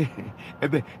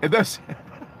 And that's,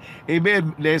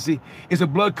 amen, Nancy. It's a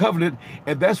blood covenant.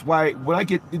 And that's why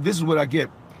this is what I get.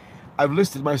 I've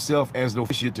listed myself as an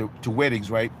officiant to weddings,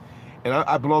 right? And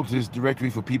I belong to this directory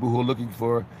for people who are looking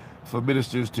for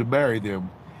ministers to marry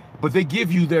them. But they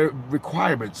give you their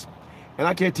requirements. And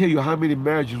I can't tell you how many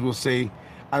marriages will say,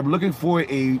 I'm looking for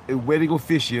a wedding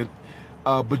officiant,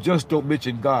 but just don't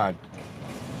mention God.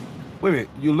 Wait a minute,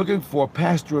 you're looking for a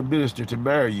pastor or minister to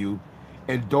marry you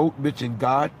and don't mention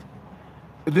God?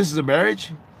 This is a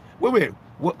marriage? Wait a minute,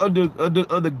 well,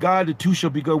 under God, the two shall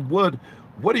become one.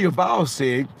 What are your vows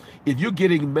saying? If you're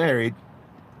getting married,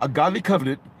 a godly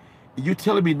covenant, and you're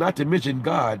telling me not to mention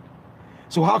God,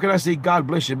 so how can I say God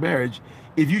bless your marriage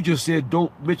if you just said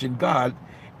don't mention God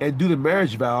and do the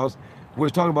marriage vows where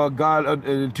it's talking about God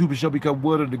and the two shall become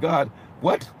one under God?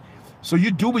 What? So you're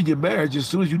doing your marriage as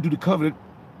soon as you do the covenant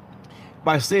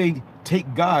by saying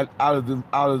take God out of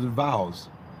the vows.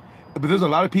 But there's a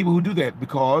lot of people who do that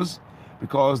because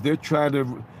they're trying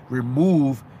to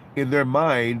remove in their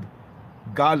mind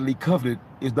godly covenant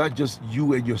is not just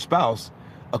you and your spouse,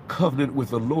 a covenant with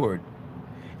the Lord.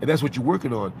 And that's what you're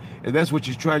working on. And that's what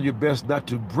you're trying your best not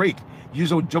to break. You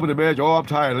just don't jump in the marriage, oh, I'm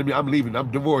tired, I'm leaving,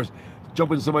 I'm divorced.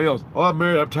 Jump into somebody else, oh, I'm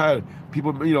married, I'm tired.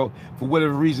 People, for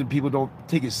whatever reason, people don't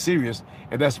take it serious,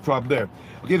 and that's the problem there.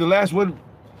 Okay, the last one,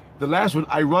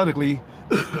 ironically,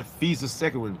 feeds the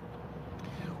second one.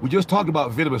 We just talked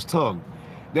about venomous tongue.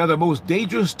 Now, the most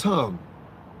dangerous tongue,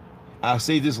 I'll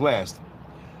say this last,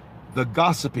 the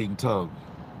gossiping tongue.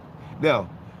 Now,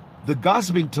 the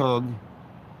gossiping tongue,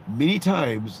 many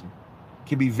times,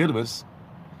 can be venomous.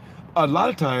 A lot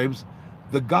of times,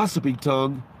 the gossiping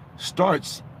tongue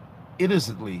starts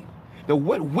innocently. Now,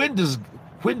 when does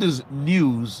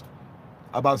news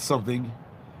about something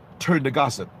turn to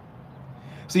gossip?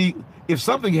 See, if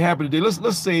something happened today,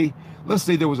 let's say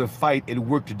there was a fight at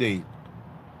work today,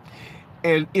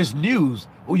 and it's news.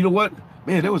 Oh, you know what?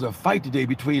 Man, there was a fight today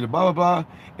between blah, blah, blah,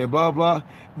 and blah, blah.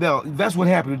 Now, that's what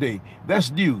happened today.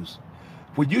 That's news.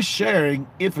 When you're sharing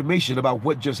information about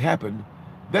what just happened,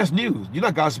 that's news. You're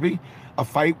not gossiping. A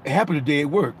fight happened today at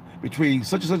work between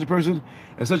such and such a person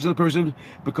and such another person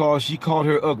because she called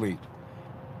her ugly.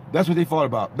 That's what they fought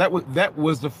about. That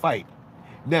was the fight.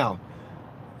 Now,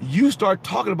 you start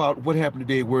talking about what happened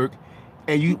today at work,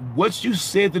 and once you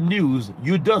said the news,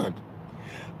 you're done.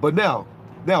 But now,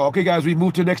 okay, guys, we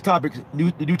move to the next topic.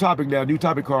 New topic now. New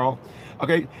topic, Carl.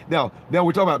 Okay, now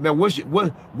we're talking about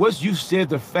once you said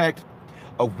the fact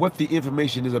of what the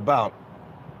information is about,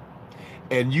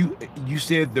 and you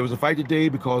said there was a fight today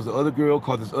because the other girl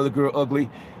called this other girl ugly.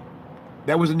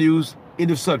 That was the news.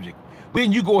 End of subject.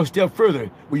 Then you go a step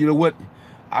further. Well, you know what?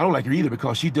 I don't like her either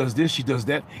because she does this, she does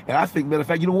that, and I think, matter of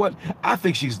fact, you know what? I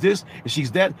think she's this and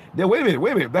she's that. Now wait a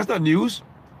minute. That's not news.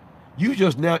 You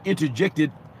just now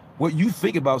interjected what you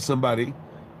think about somebody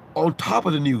on top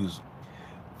of the news.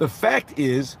 The fact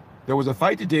is, there was a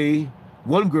fight today.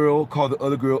 One girl called the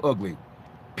other girl ugly.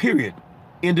 Period.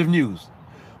 End of news.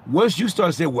 Once you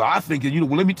start saying, well, I think, and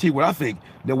well, let me tell you what I think.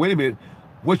 Now, wait a minute.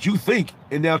 What you think,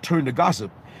 and now turn to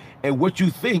gossip. And what you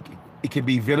think, it can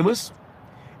be venomous.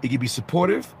 It can be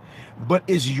supportive. But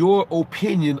it's your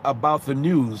opinion about the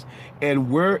news.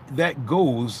 And where that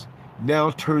goes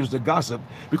now turns to gossip.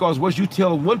 Because once you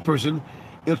tell one person,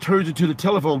 it turns into the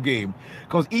telephone game.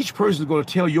 Because each person is going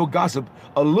to tell your gossip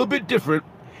a little bit different.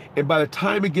 And by the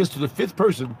time it gets to the fifth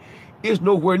person, it's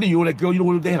nowhere near. You know that girl,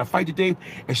 when they had a fight today,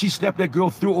 and she slapped that girl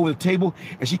through over the table,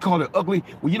 and she called her ugly.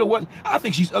 Well, you know what? I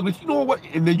think she's ugly. You know what?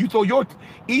 And then you throw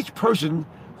each person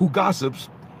who gossips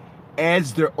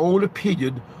adds their own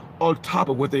opinion on top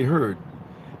of what they heard.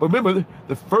 But remember,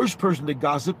 the first person that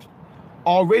gossiped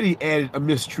already added a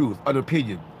mistruth, an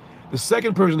opinion. The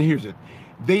second person hears it.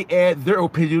 They add their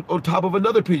opinion on top of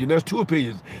another opinion. There's two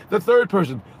opinions. The third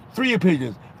person, three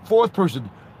opinions. Fourth person,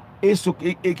 that's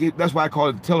why I call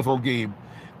it the telephone game.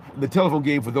 The telephone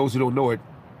game, for those who don't know it,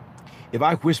 if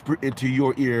I whisper into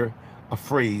your ear a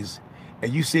phrase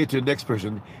and you say it to the next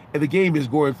person, and the game is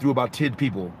going through about 10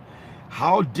 people,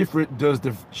 how different does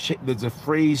the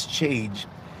phrase change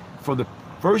from the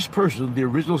first person, the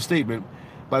original statement?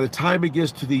 By the time it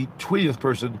gets to the 20th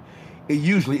person, it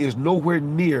usually is nowhere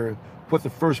near what the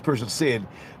first person said,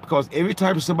 because every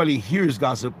time somebody hears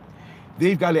gossip,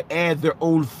 they've got to add their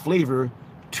own flavor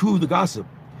to the gossip,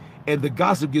 and the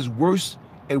gossip gets worse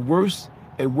and worse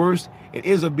and worse. It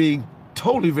ends up being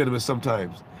totally venomous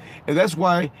sometimes, and that's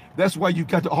why you've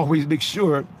got to always make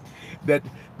sure that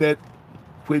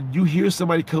when you hear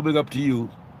somebody coming up to you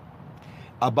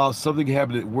about something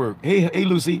happening at work, hey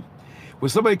Lucy, when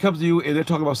somebody comes to you and they're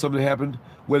talking about something that happened,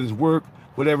 whether it's work,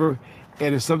 whatever,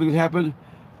 and it's something that happened,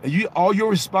 and all your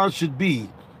response should be,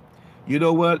 you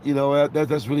know what,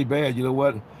 that's really bad. You know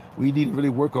what, we need to really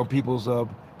work on people's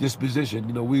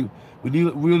disposition. We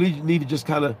really need to just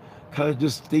kind of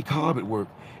just stay calm at work,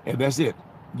 and that's it.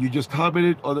 You just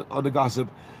commented on the gossip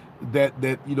that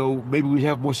maybe we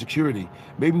have more security.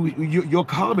 Maybe your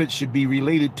comment should be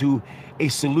related to a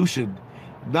solution,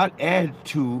 not add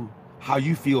to how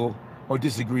you feel or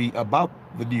disagree about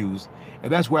the news.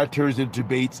 And that's where it turns into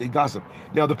debates and gossip.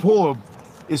 Now, the poem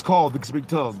is called The Gossiping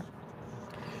Tongue.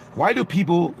 Why do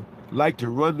people like to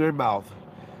run their mouth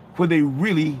when they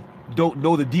really don't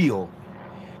know the deal?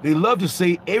 They love to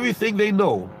say everything they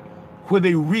know when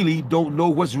they really don't know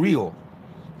what's real.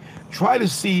 Try to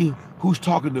see who's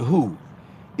talking to who.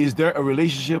 Is there a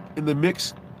relationship in the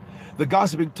mix? The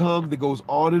gossiping tongue that goes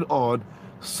on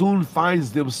soon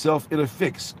finds themselves in a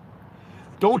fix.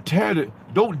 Don't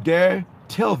dare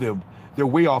tell them they're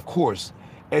way off course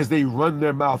as they run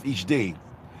their mouth each day.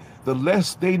 The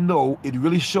less they know, it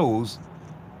really shows.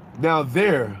 Now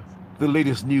they're the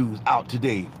latest news out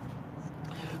today.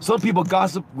 Some people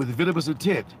gossip with venomous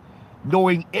intent,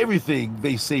 knowing everything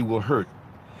they say will hurt.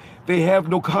 They have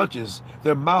no conscience.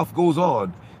 Their mouth goes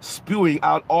on, spewing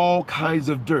out all kinds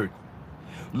of dirt.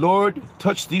 Lord,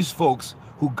 touch these folks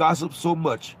who gossip so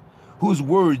much, whose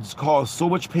words cause so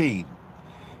much pain.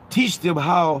 Teach them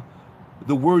how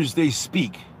the words they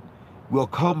speak will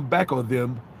come back on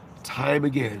them time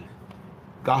again.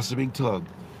 Gossiping tongue.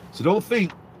 So don't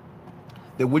think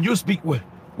that when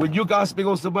you're gossiping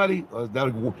on somebody,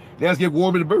 let's get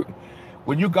warm in the bird.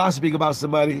 When you're gossiping about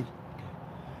somebody,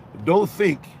 don't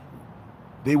think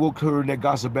they will turn that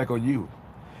gossip back on you.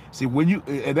 See,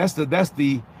 and that's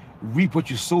the reap what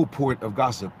you sow point of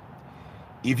gossip.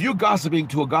 If you're gossiping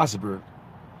to a gossiper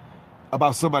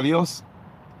about somebody else,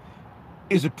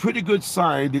 it's a pretty good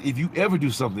sign that if you ever do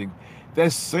something,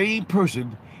 that same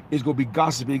person is going to be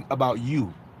gossiping about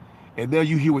you. And then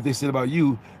you hear what they said about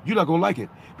you, you're not going to like it.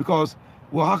 Because,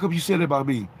 well, how come you said it about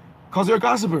me? Because they're a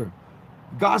gossiper.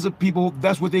 Gossip people,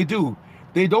 that's what they do.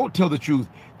 They don't tell the truth.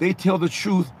 They tell the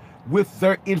truth with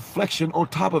their inflection on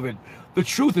top of it. The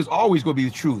truth is always going to be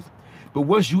the truth. But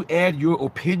once you add your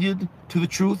opinion to the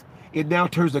truth, it now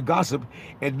turns to gossip.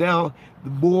 And now the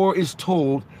more is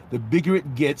told, the bigger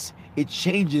it gets. It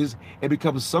changes and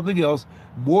becomes something else,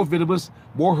 more venomous,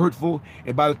 more hurtful.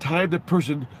 And by the time the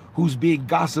person who's being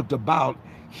gossiped about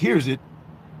hears it,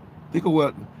 they go,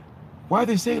 well, why are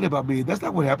they saying about me? That's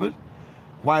not what happened.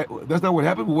 Why? That's not what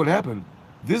happened. But what happened?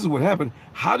 This is what happened.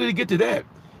 How did it get to that?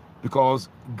 Because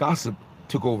gossip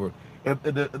took over. And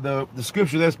the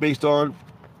scripture that's based on,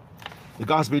 the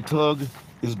gossiping tongue,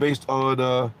 is based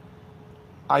on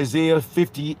Isaiah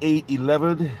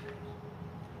 58:11.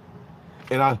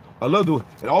 And I love the,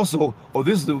 and also,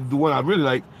 this is the one I really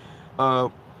like.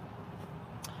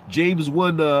 James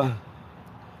 1, let's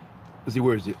see,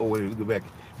 where is it? Oh, wait, let me go back.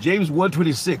 James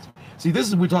 1:26. See, this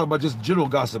is, we're talking about just general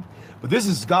gossip. But this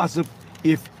is gossip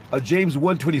if James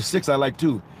 1:26 I like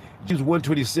too. James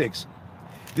 1:26.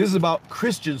 This is about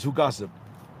Christians who gossip.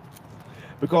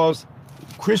 Because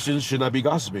Christians should not be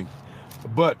gossiping.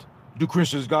 But do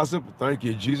Christians gossip? Thank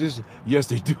you, Jesus. Yes,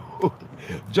 they do.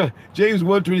 James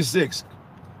 1:26.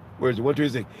 Where is it?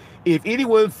 1:26. If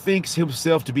anyone thinks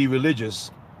himself to be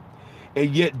religious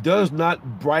and yet does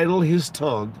not bridle his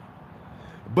tongue,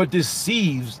 but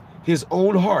deceives his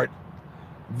own heart,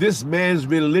 this man's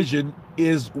religion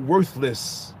is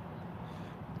worthless.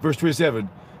 Verse 27.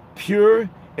 Pure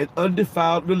and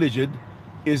undefiled religion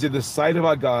is in the sight of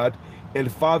our God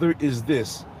and Father is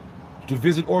this, to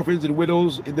visit orphans and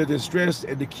widows in their distress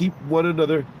and to keep one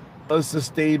another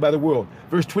unsustained by the world.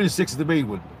 Verse 26 is the main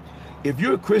one. If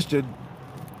you're a Christian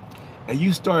and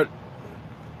you start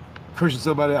cursing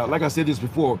somebody out, like I said this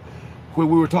before, when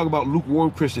we were talking about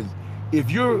lukewarm Christians,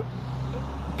 if you're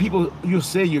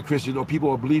saying you're a Christian or people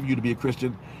are believing you to be a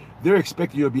Christian, they're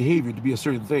expecting your behavior to be a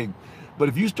certain thing. But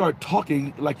if you start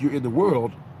talking like you're in the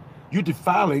world, you're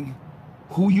defiling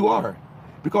who you are.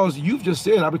 Because you've just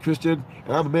said, I'm a Christian,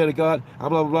 and I'm a man of God, I'm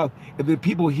blah, blah, blah. And then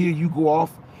people hear you go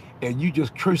off, and you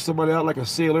just curse somebody out like a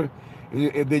sailor,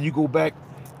 and then you go back,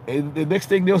 and the next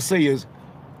thing they'll say is,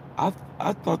 I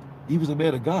thought he was a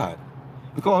man of God.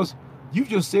 Because you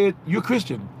just said you're a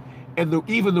Christian. And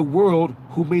even the world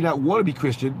who may not want to be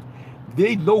Christian,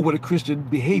 they know what a Christian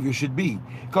behavior should be.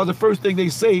 Because the first thing they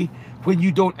say when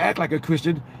you don't act like a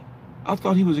Christian, I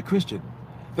thought he was a Christian.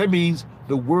 That means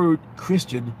the word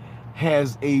Christian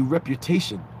has a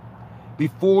reputation.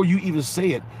 Before you even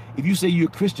say it, if you say you're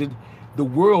a Christian, the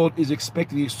world is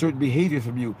expecting a certain behavior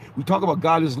from you. We talk about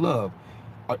God is love.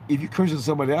 If you're cursing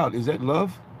somebody out, is that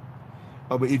love?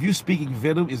 But if you're speaking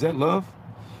venom, is that love?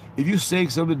 If you're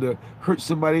saying something to hurt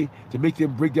somebody, to make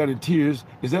them break down in tears,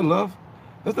 is that love?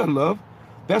 That's not love.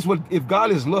 That's what, if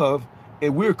God is love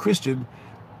and we're a Christian,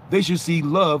 they should see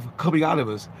love coming out of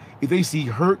us. If they see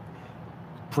hurt,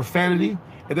 profanity,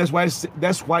 and that's why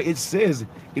it says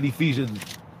in Ephesians,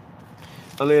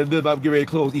 I'm getting ready to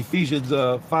close, Ephesians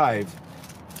 5.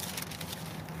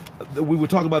 We were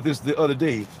talking about this the other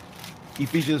day.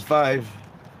 Ephesians 5,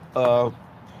 but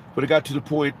it got to the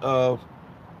point of,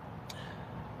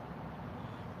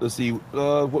 let's see,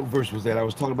 what verse was that? I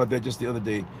was talking about that just the other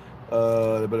day.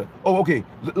 Okay.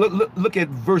 Look at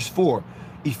verse 4.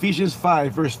 Ephesians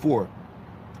 5, verse 4.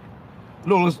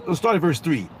 No, let's start at verse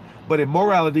 3. But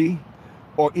immorality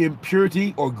or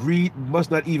impurity or greed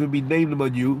must not even be named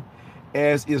among you,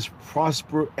 as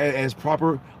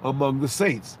proper among the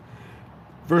saints.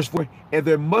 Verse 4. And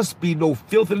there must be no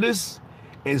filthiness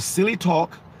and silly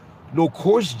talk, no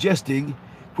coarse jesting,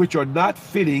 which are not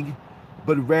fitting,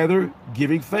 but rather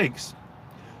giving thanks.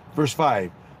 Verse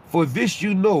 5. For this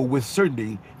you know with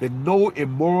certainty, that no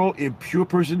immoral, impure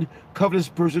person, covetous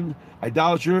person,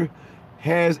 idolater,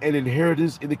 has an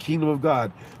inheritance in the kingdom of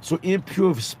God. So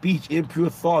impure speech, impure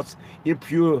thoughts,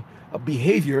 impure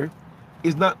behavior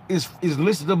is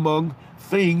listed among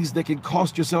things that can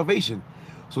cost your salvation.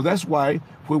 So that's why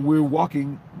when we're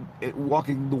walking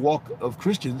the walk of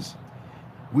Christians,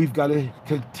 we've got to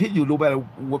continue, no matter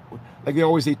what. Like they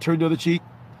always say, turn the other cheek.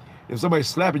 If somebody's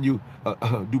slapping you,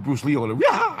 do Bruce Lee on them.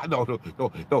 Yeah,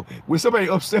 no. When somebody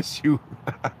upsets you,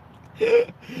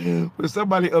 when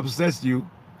somebody upsets you,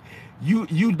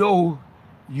 you know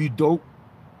you don't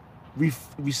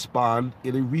respond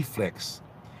in a reflex.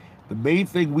 The main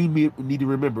thing we need to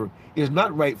remember is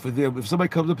not right for them. If somebody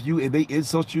comes up to you and they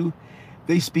insult you,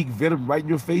 they speak venom right in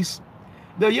your face.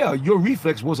 Now, yeah, your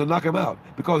reflex wants to knock them out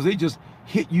because they just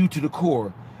hit you to the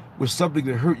core with something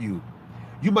that hurt you.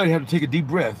 You might have to take a deep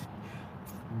breath.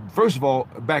 First of all,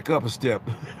 back up a step,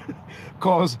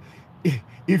 because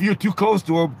if you're too close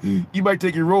to them, you might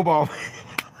take your robe off.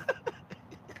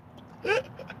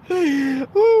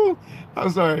 Ooh, I'm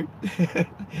sorry.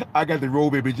 I got the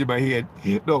robe image in my head.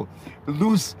 No,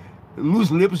 loose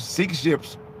lips sink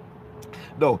ships.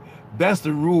 No, that's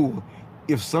the rule.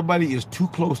 If somebody is too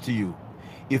close to you,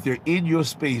 if they're in your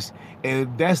space,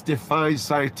 and that's defined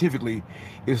scientifically,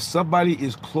 if somebody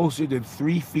is closer than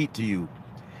 3 feet to you,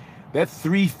 that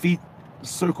 3 feet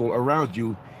circle around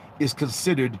you is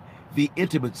considered the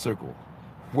intimate circle,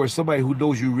 where somebody who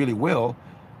knows you really well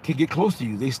can get close to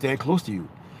you. They stand close to you.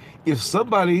 If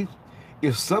somebody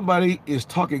is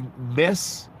talking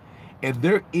mess and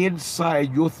they're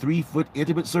inside your 3 foot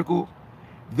intimate circle,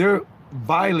 they're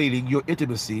violating your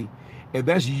intimacy, and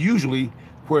that's usually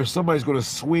where somebody's going to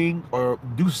swing or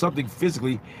do something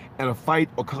physically, and a fight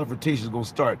or confrontation is going to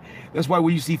start. That's why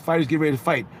when you see fighters get ready to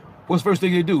fight, what's the first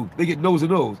thing they do? They get nose to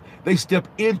nose. They step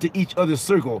into each other's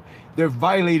circle. They're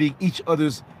violating each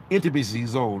other's intimacy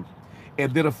zone.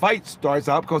 And then a fight starts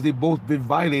out because they've both been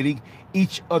violating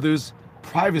each other's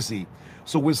privacy.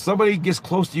 So when somebody gets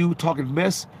close to you talking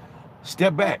mess,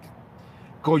 step back.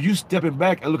 Because you stepping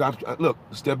back, and look,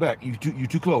 step back. You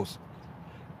too close.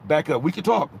 Back up. We can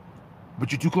talk,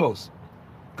 but you're too close.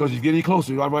 Because if you get any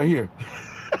closer, I'm right here.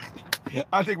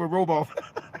 I take my robe off.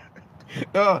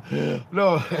 No.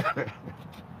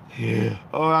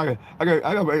 Oh, I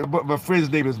got my friend's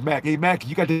name is Mac. Hey, Mac,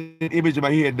 you got the image in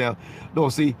my head now. No,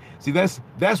 see, that's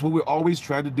what we're always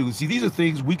trying to do. See, these are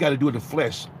things we got to do in the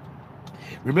flesh.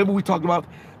 Remember we talked about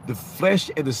the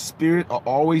flesh and the spirit are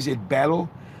always in battle.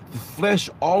 The flesh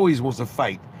always wants to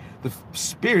fight. The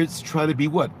spirit's trying to be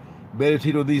what?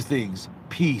 Meditate on these things.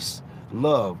 Peace,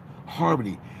 love,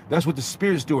 harmony. That's what the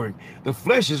spirit's doing. The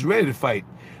flesh is ready to fight.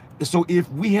 So if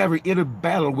we have an inner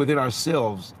battle within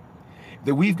ourselves,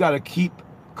 then we've got to keep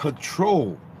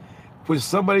control. When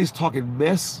somebody's talking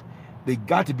mess, they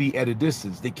got to be at a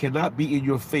distance. They cannot be in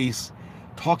your face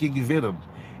talking venom.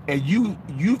 And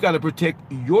you've got to protect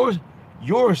your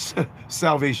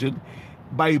salvation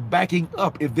by backing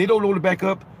up. If they don't know to back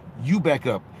up, you back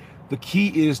up. The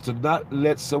key is to not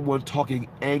let someone talking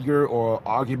anger or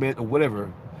argument or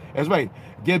whatever. That's right.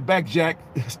 Get back, Jack.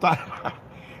 Stop.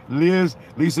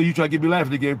 Lisa, you try to get me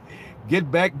laughing again.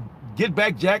 Get back,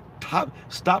 Jack.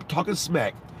 Stop talking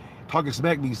smack. Talking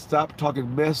smack means stop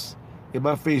talking mess in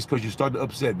my face because you're starting to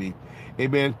upset me.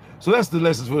 Amen. So that's the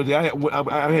lessons for today.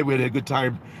 I had a good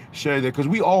time sharing that because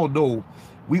we all know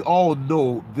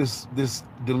this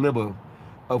dilemma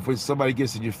of when somebody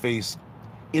gets in your face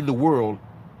in the world,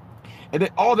 and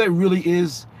that all that really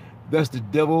is, that's the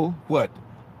devil what?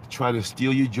 Trying to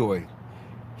steal your joy.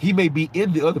 He may be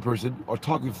in the other person or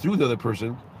talking through the other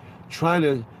person, trying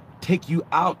to take you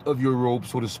out of your robe,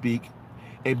 so to speak,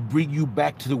 and bring you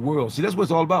back to the world. See, that's what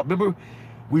it's all about. Remember,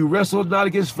 we wrestle not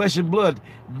against flesh and blood.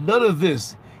 None of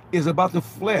this is about the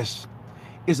flesh.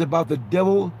 It's about the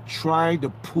devil trying to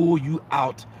pull you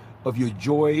out of your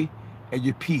joy and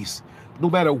your peace. No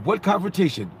matter what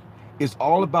confrontation, it's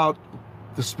all about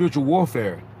the spiritual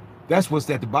warfare. That's what's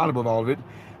at the bottom of all of it.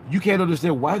 You can't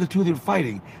understand why the two of them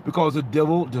fighting, because the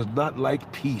devil does not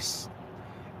like peace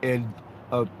and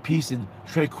peace and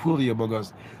tranquility among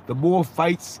us. The more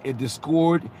fights and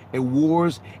discord and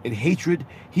wars and hatred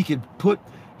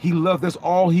he loves, that's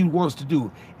all he wants to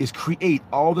do, is create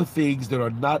all the things that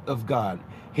are not of God.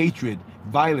 Hatred,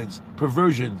 violence,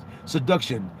 perversion,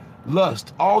 seduction,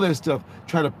 lust, all that stuff,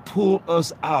 trying to pull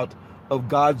us out of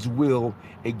God's will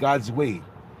and God's way.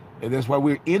 And that's why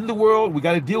we're in the world. We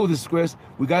got to deal with this stress.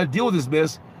 We got to deal with this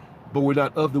mess, but we're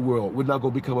not of the world. We're not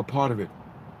going to become a part of it.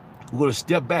 We're going to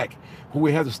step back when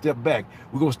we have to step back.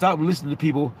 We're going to stop listening to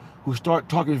people who start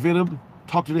talking venom,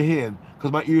 talk to the hand,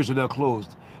 because my ears are now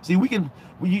closed. See, you can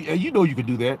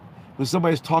do that. when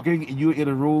somebody's talking and you're in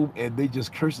a room and they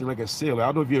just cursing like a sailor. I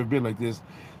don't know if you've ever been like this.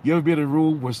 You ever been in a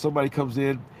room where somebody comes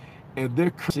in and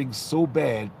they're cursing so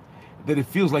bad that it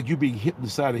feels like you're being hit in the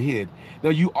side of the head. Now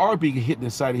you are being hit in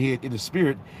the side of the head in the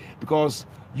spirit because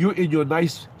you're in your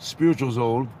nice spiritual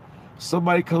zone.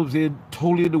 Somebody comes in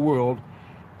totally in the world,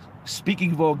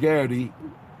 speaking vulgarity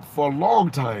for a long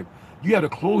time. You have to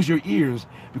close your ears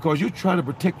because you're trying to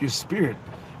protect your spirit.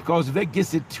 Because if that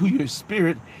gets into your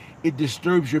spirit, it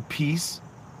disturbs your peace,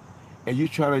 and you're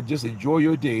trying to just enjoy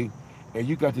your day, and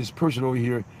you got this person over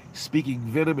here speaking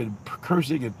venom and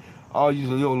cursing, and all you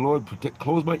say, oh Lord, protect,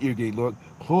 close my ear gate, Lord,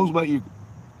 close my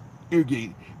ear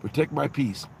gate, protect my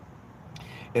peace.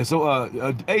 And so,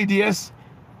 ADS,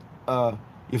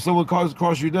 if someone comes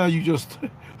across you now, you just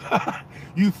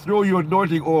you throw your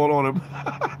anointing oil on them.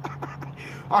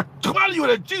 I command you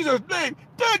in Jesus' name,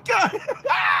 thank God.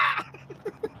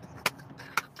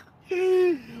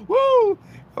 Woo!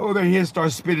 Oh, their heads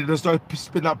start spinning. They start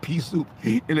spitting out pea soup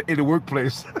in the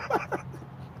workplace.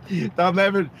 Stop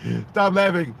laughing. Stop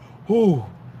laughing. Oh,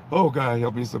 oh God,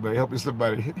 help me somebody. Help me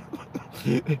somebody.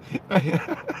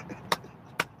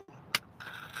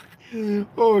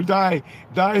 Oh, die.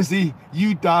 See,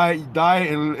 you die,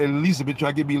 and Lisa been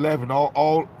trying to get me laughing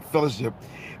all fellowship.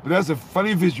 But that's a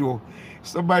funny visual.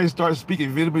 Somebody starts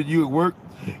speaking venom at you at work.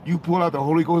 You pull out the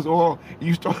Holy Ghost oil. And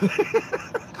you start.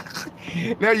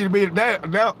 Now you made it.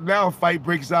 Now a fight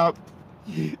breaks out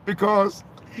because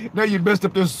now you messed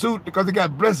up their suit because they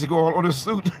got blessing oil on the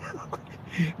suit.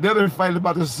 Now they're fighting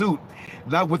about the suit,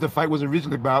 not what the fight was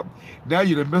originally about. Now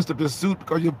you done messed up their suit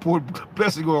because you poured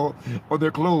blessing oil on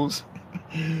their clothes.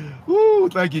 Woo!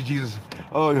 Thank you, Jesus.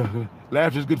 Oh, yeah.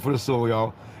 Laughter is good for the soul,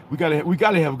 y'all. We gotta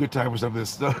have a good time with some of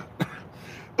this stuff.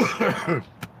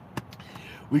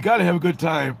 We gotta have a good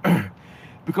time.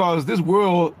 Because this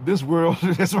world, that's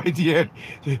right, the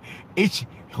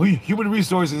human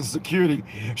resources and security,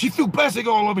 she threw blessing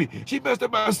all on me. She messed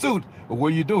up my suit. Well, what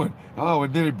are you doing? Oh,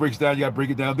 and then it breaks down. You got to break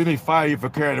it down. Then they fire you for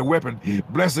carrying a weapon.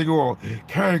 Blessing oil.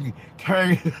 Carrying.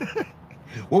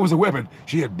 What was the weapon?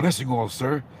 She had blessing oil,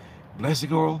 sir.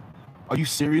 Blessing oil? Are you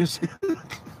serious?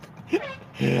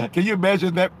 Can you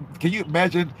imagine that? Can you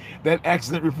imagine that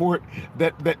accident report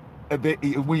that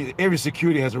when every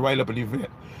security has to write up an event?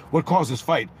 What caused this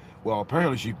fight? Well,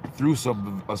 apparently she threw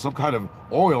some kind of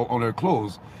oil on her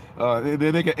clothes. And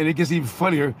it gets even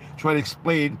funnier trying to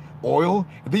explain oil.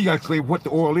 And then you got to explain what the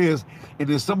oil is. And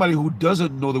then somebody who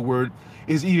doesn't know the word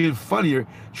is even funnier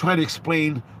trying to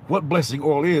explain what blessing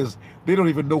oil is. They don't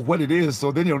even know what it is.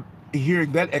 So then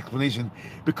hearing that explanation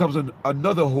becomes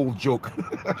another whole joke.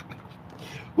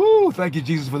 Woo, thank you,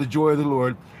 Jesus, for the joy of the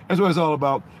Lord. That's what it's all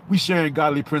about. We sharing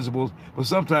godly principles, but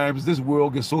sometimes this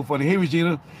world gets so funny. Hey,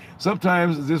 Regina,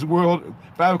 sometimes this world,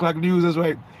 5 o'clock news, that's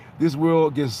right, this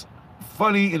world gets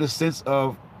funny in the sense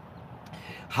of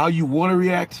how you want to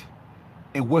react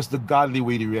and what's the godly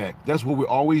way to react. That's what we're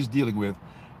always dealing with.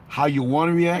 How you want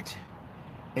to react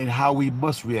and how we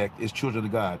must react as children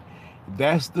of God.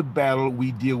 That's the battle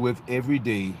we deal with every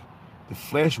day. The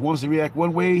flesh wants to react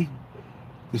one way.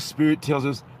 The Spirit tells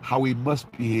us how we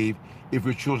must behave if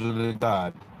we're children of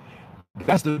God.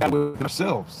 That's the battle with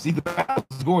ourselves. See, the battle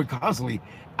is going constantly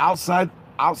outside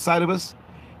of us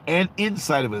and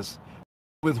inside of us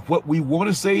with what we want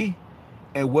to say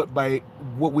and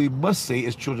what we must say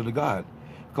as children of God.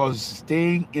 Because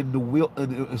staying in the will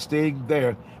and staying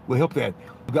there will help that.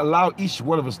 Allow each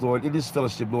one of us, Lord, in this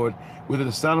fellowship, Lord, within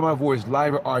the sound of my voice,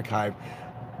 live or archive,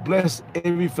 bless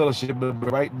every fellowship member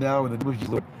right now in the name of Jesus,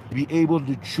 Lord, to be able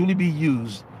to truly be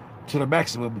used to the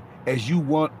maximum as you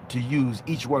want to use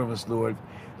each one of us, Lord,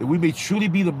 that we may truly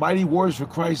be the mighty warriors for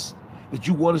Christ that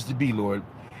you want us to be, Lord.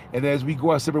 And as we go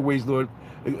our separate ways, Lord,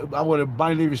 I want to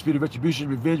bind every spirit of retribution,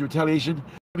 revenge, retaliation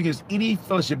against any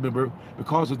fellowship member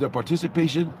because of their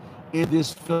participation in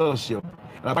this fellowship.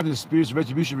 And I bind the spirits of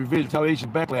retribution, revenge,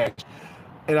 retaliation, backlash,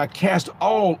 and I cast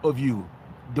all of you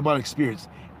demonic spirits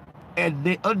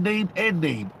and unnamed and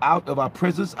named out of our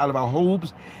presence, out of our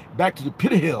homes, back to the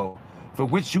pit of hell from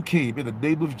whence you came, in the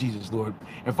name of Jesus, Lord.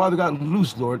 And Father God,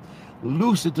 loose, Lord,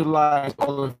 loose into the lives of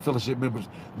all the fellowship members.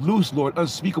 Loose, Lord,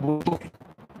 unspeakable joy,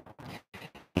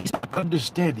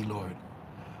 understanding, Lord.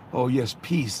 Oh yes,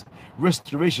 peace,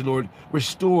 restoration, Lord.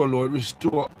 Restore, Lord,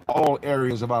 restore all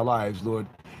areas of our lives, Lord.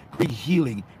 Bring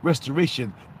healing,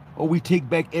 restoration. Oh, we take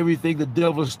back everything the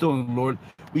devil has stolen, Lord.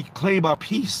 We claim our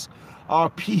peace,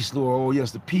 Lord. Oh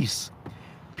yes, the peace.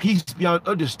 Peace beyond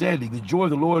understanding. The joy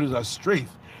of the Lord is our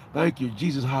strength. Thank you,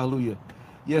 Jesus. Hallelujah.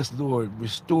 Yes, Lord.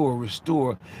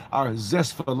 Restore our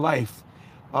zest for life.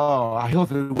 Oh, our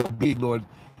health and well-being, Lord.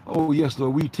 Oh, yes,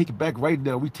 Lord. We take it back right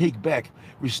now. We take back,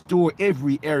 restore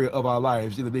every area of our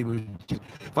lives in the name of Jesus.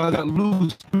 Father God,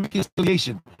 lose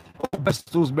reconciliation. Oh, bless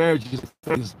those marriages and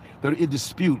families that are in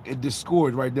dispute and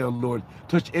discord right now, Lord.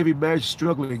 Touch every marriage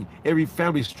struggling, every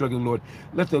family struggling, Lord.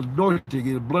 Let the anointing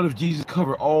and the blood of Jesus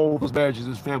cover all those marriages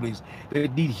and families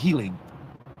that need healing.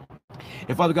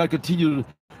 And Father God, continue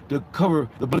to cover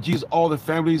the blood of Jesus, all the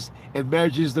families and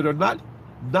marriages that are not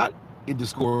in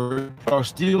discord, are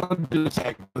still under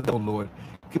attack, Lord.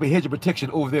 Give a hedge of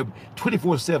protection over them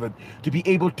 24/7 to be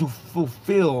able to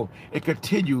fulfill and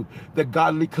continue the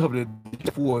godly covenant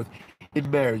forth in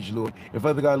marriage, Lord. And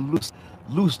Father God,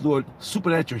 loose, Lord,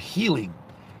 supernatural healing,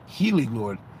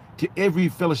 Lord, to every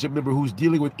fellowship member who's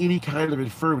dealing with any kind of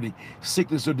infirmity,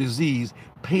 sickness, or disease,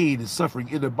 pain and suffering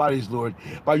in their bodies, Lord.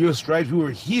 By your stripes, we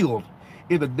were healed.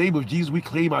 In the name of Jesus, we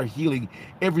claim our healing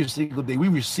every single day. We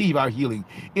receive our healing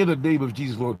in the name of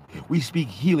Jesus, Lord. We speak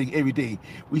healing every day.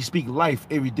 We speak life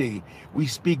every day. We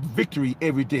speak victory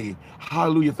every day.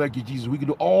 Hallelujah. Thank you, Jesus. We can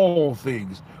do all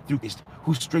things through Christ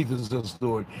who strengthens us,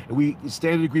 Lord. And we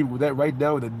stand in agreement with that right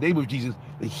now in the name of Jesus.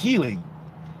 The healing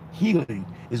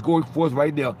is going forth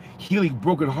right now. Healing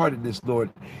brokenheartedness,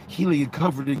 Lord. Healing and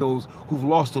comforting those who've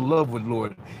lost a loved one,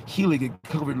 Lord. Healing and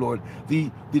comfort, Lord.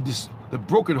 The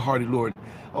brokenhearted, Lord.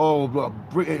 Oh, Lord,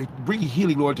 bring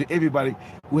healing, Lord, to everybody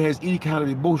who has any kind of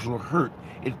emotional hurt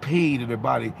and pain in their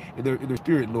body, in their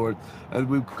spirit, Lord. And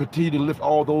we continue to lift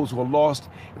all those who are lost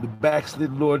and the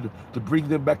backslidden, Lord, to bring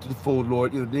them back to the fold,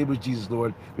 Lord, in the name of Jesus,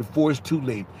 Lord, before it's too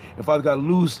late. And Father God,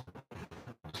 loose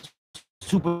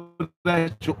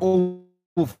supernatural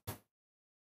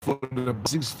for the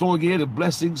blessings flowing in and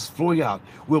blessings flowing out.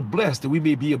 We're blessed that we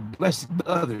may be a blessing to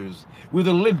others. We're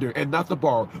the lender and not the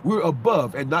borrower. We're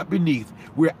above and not beneath.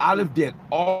 We're out of debt.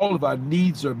 All of our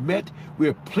needs are met. We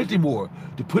have plenty more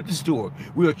to put in store.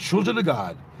 We are children of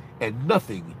God, and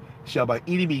nothing shall by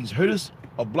any means hurt us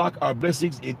or block our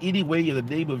blessings in any way in the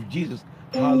name of Jesus.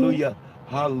 Hallelujah.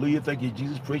 Hallelujah. Thank you,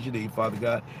 Jesus. Praise your name, Father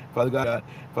God. Father God.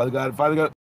 Father God. Father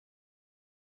God.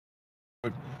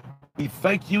 We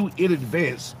thank you in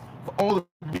advance for all that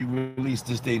we released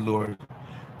this day, Lord.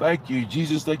 Thank you,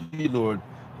 Jesus. Thank you, Lord.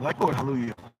 Lord,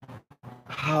 hallelujah.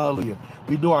 Hallelujah.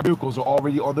 We know our miracles are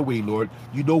already on the way, Lord.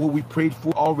 You know what we prayed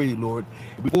for already, Lord.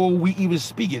 Before we even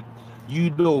speak it, you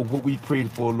know what we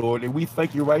prayed for, Lord. And we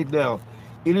thank you right now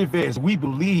in advance. We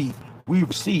believe we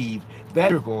receive that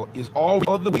miracle is already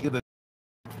on the way.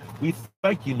 We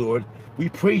thank you, Lord. We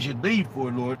praise your name for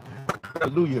it, Lord.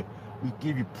 Hallelujah. We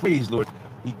give you praise, Lord.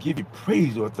 We give you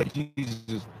praise, Lord. Thank you,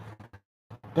 Jesus.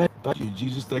 Thank you,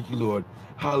 Jesus. Thank you, Lord.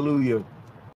 Hallelujah.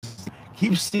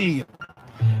 Keep seeing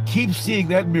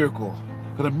that miracle,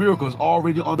 because the miracle is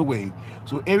already on the way.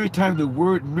 So every time the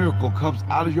word miracle comes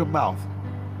out of your mouth,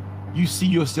 you see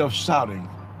yourself shouting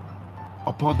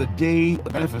upon the day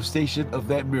of manifestation of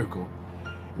that miracle.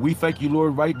 We thank you,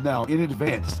 Lord, right now in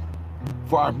advance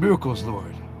for our miracles,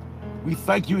 Lord. We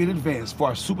thank you in advance for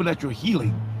our supernatural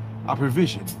healing, our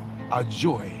provision, our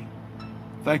joy.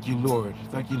 Thank you, Lord.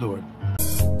 Thank you, Lord.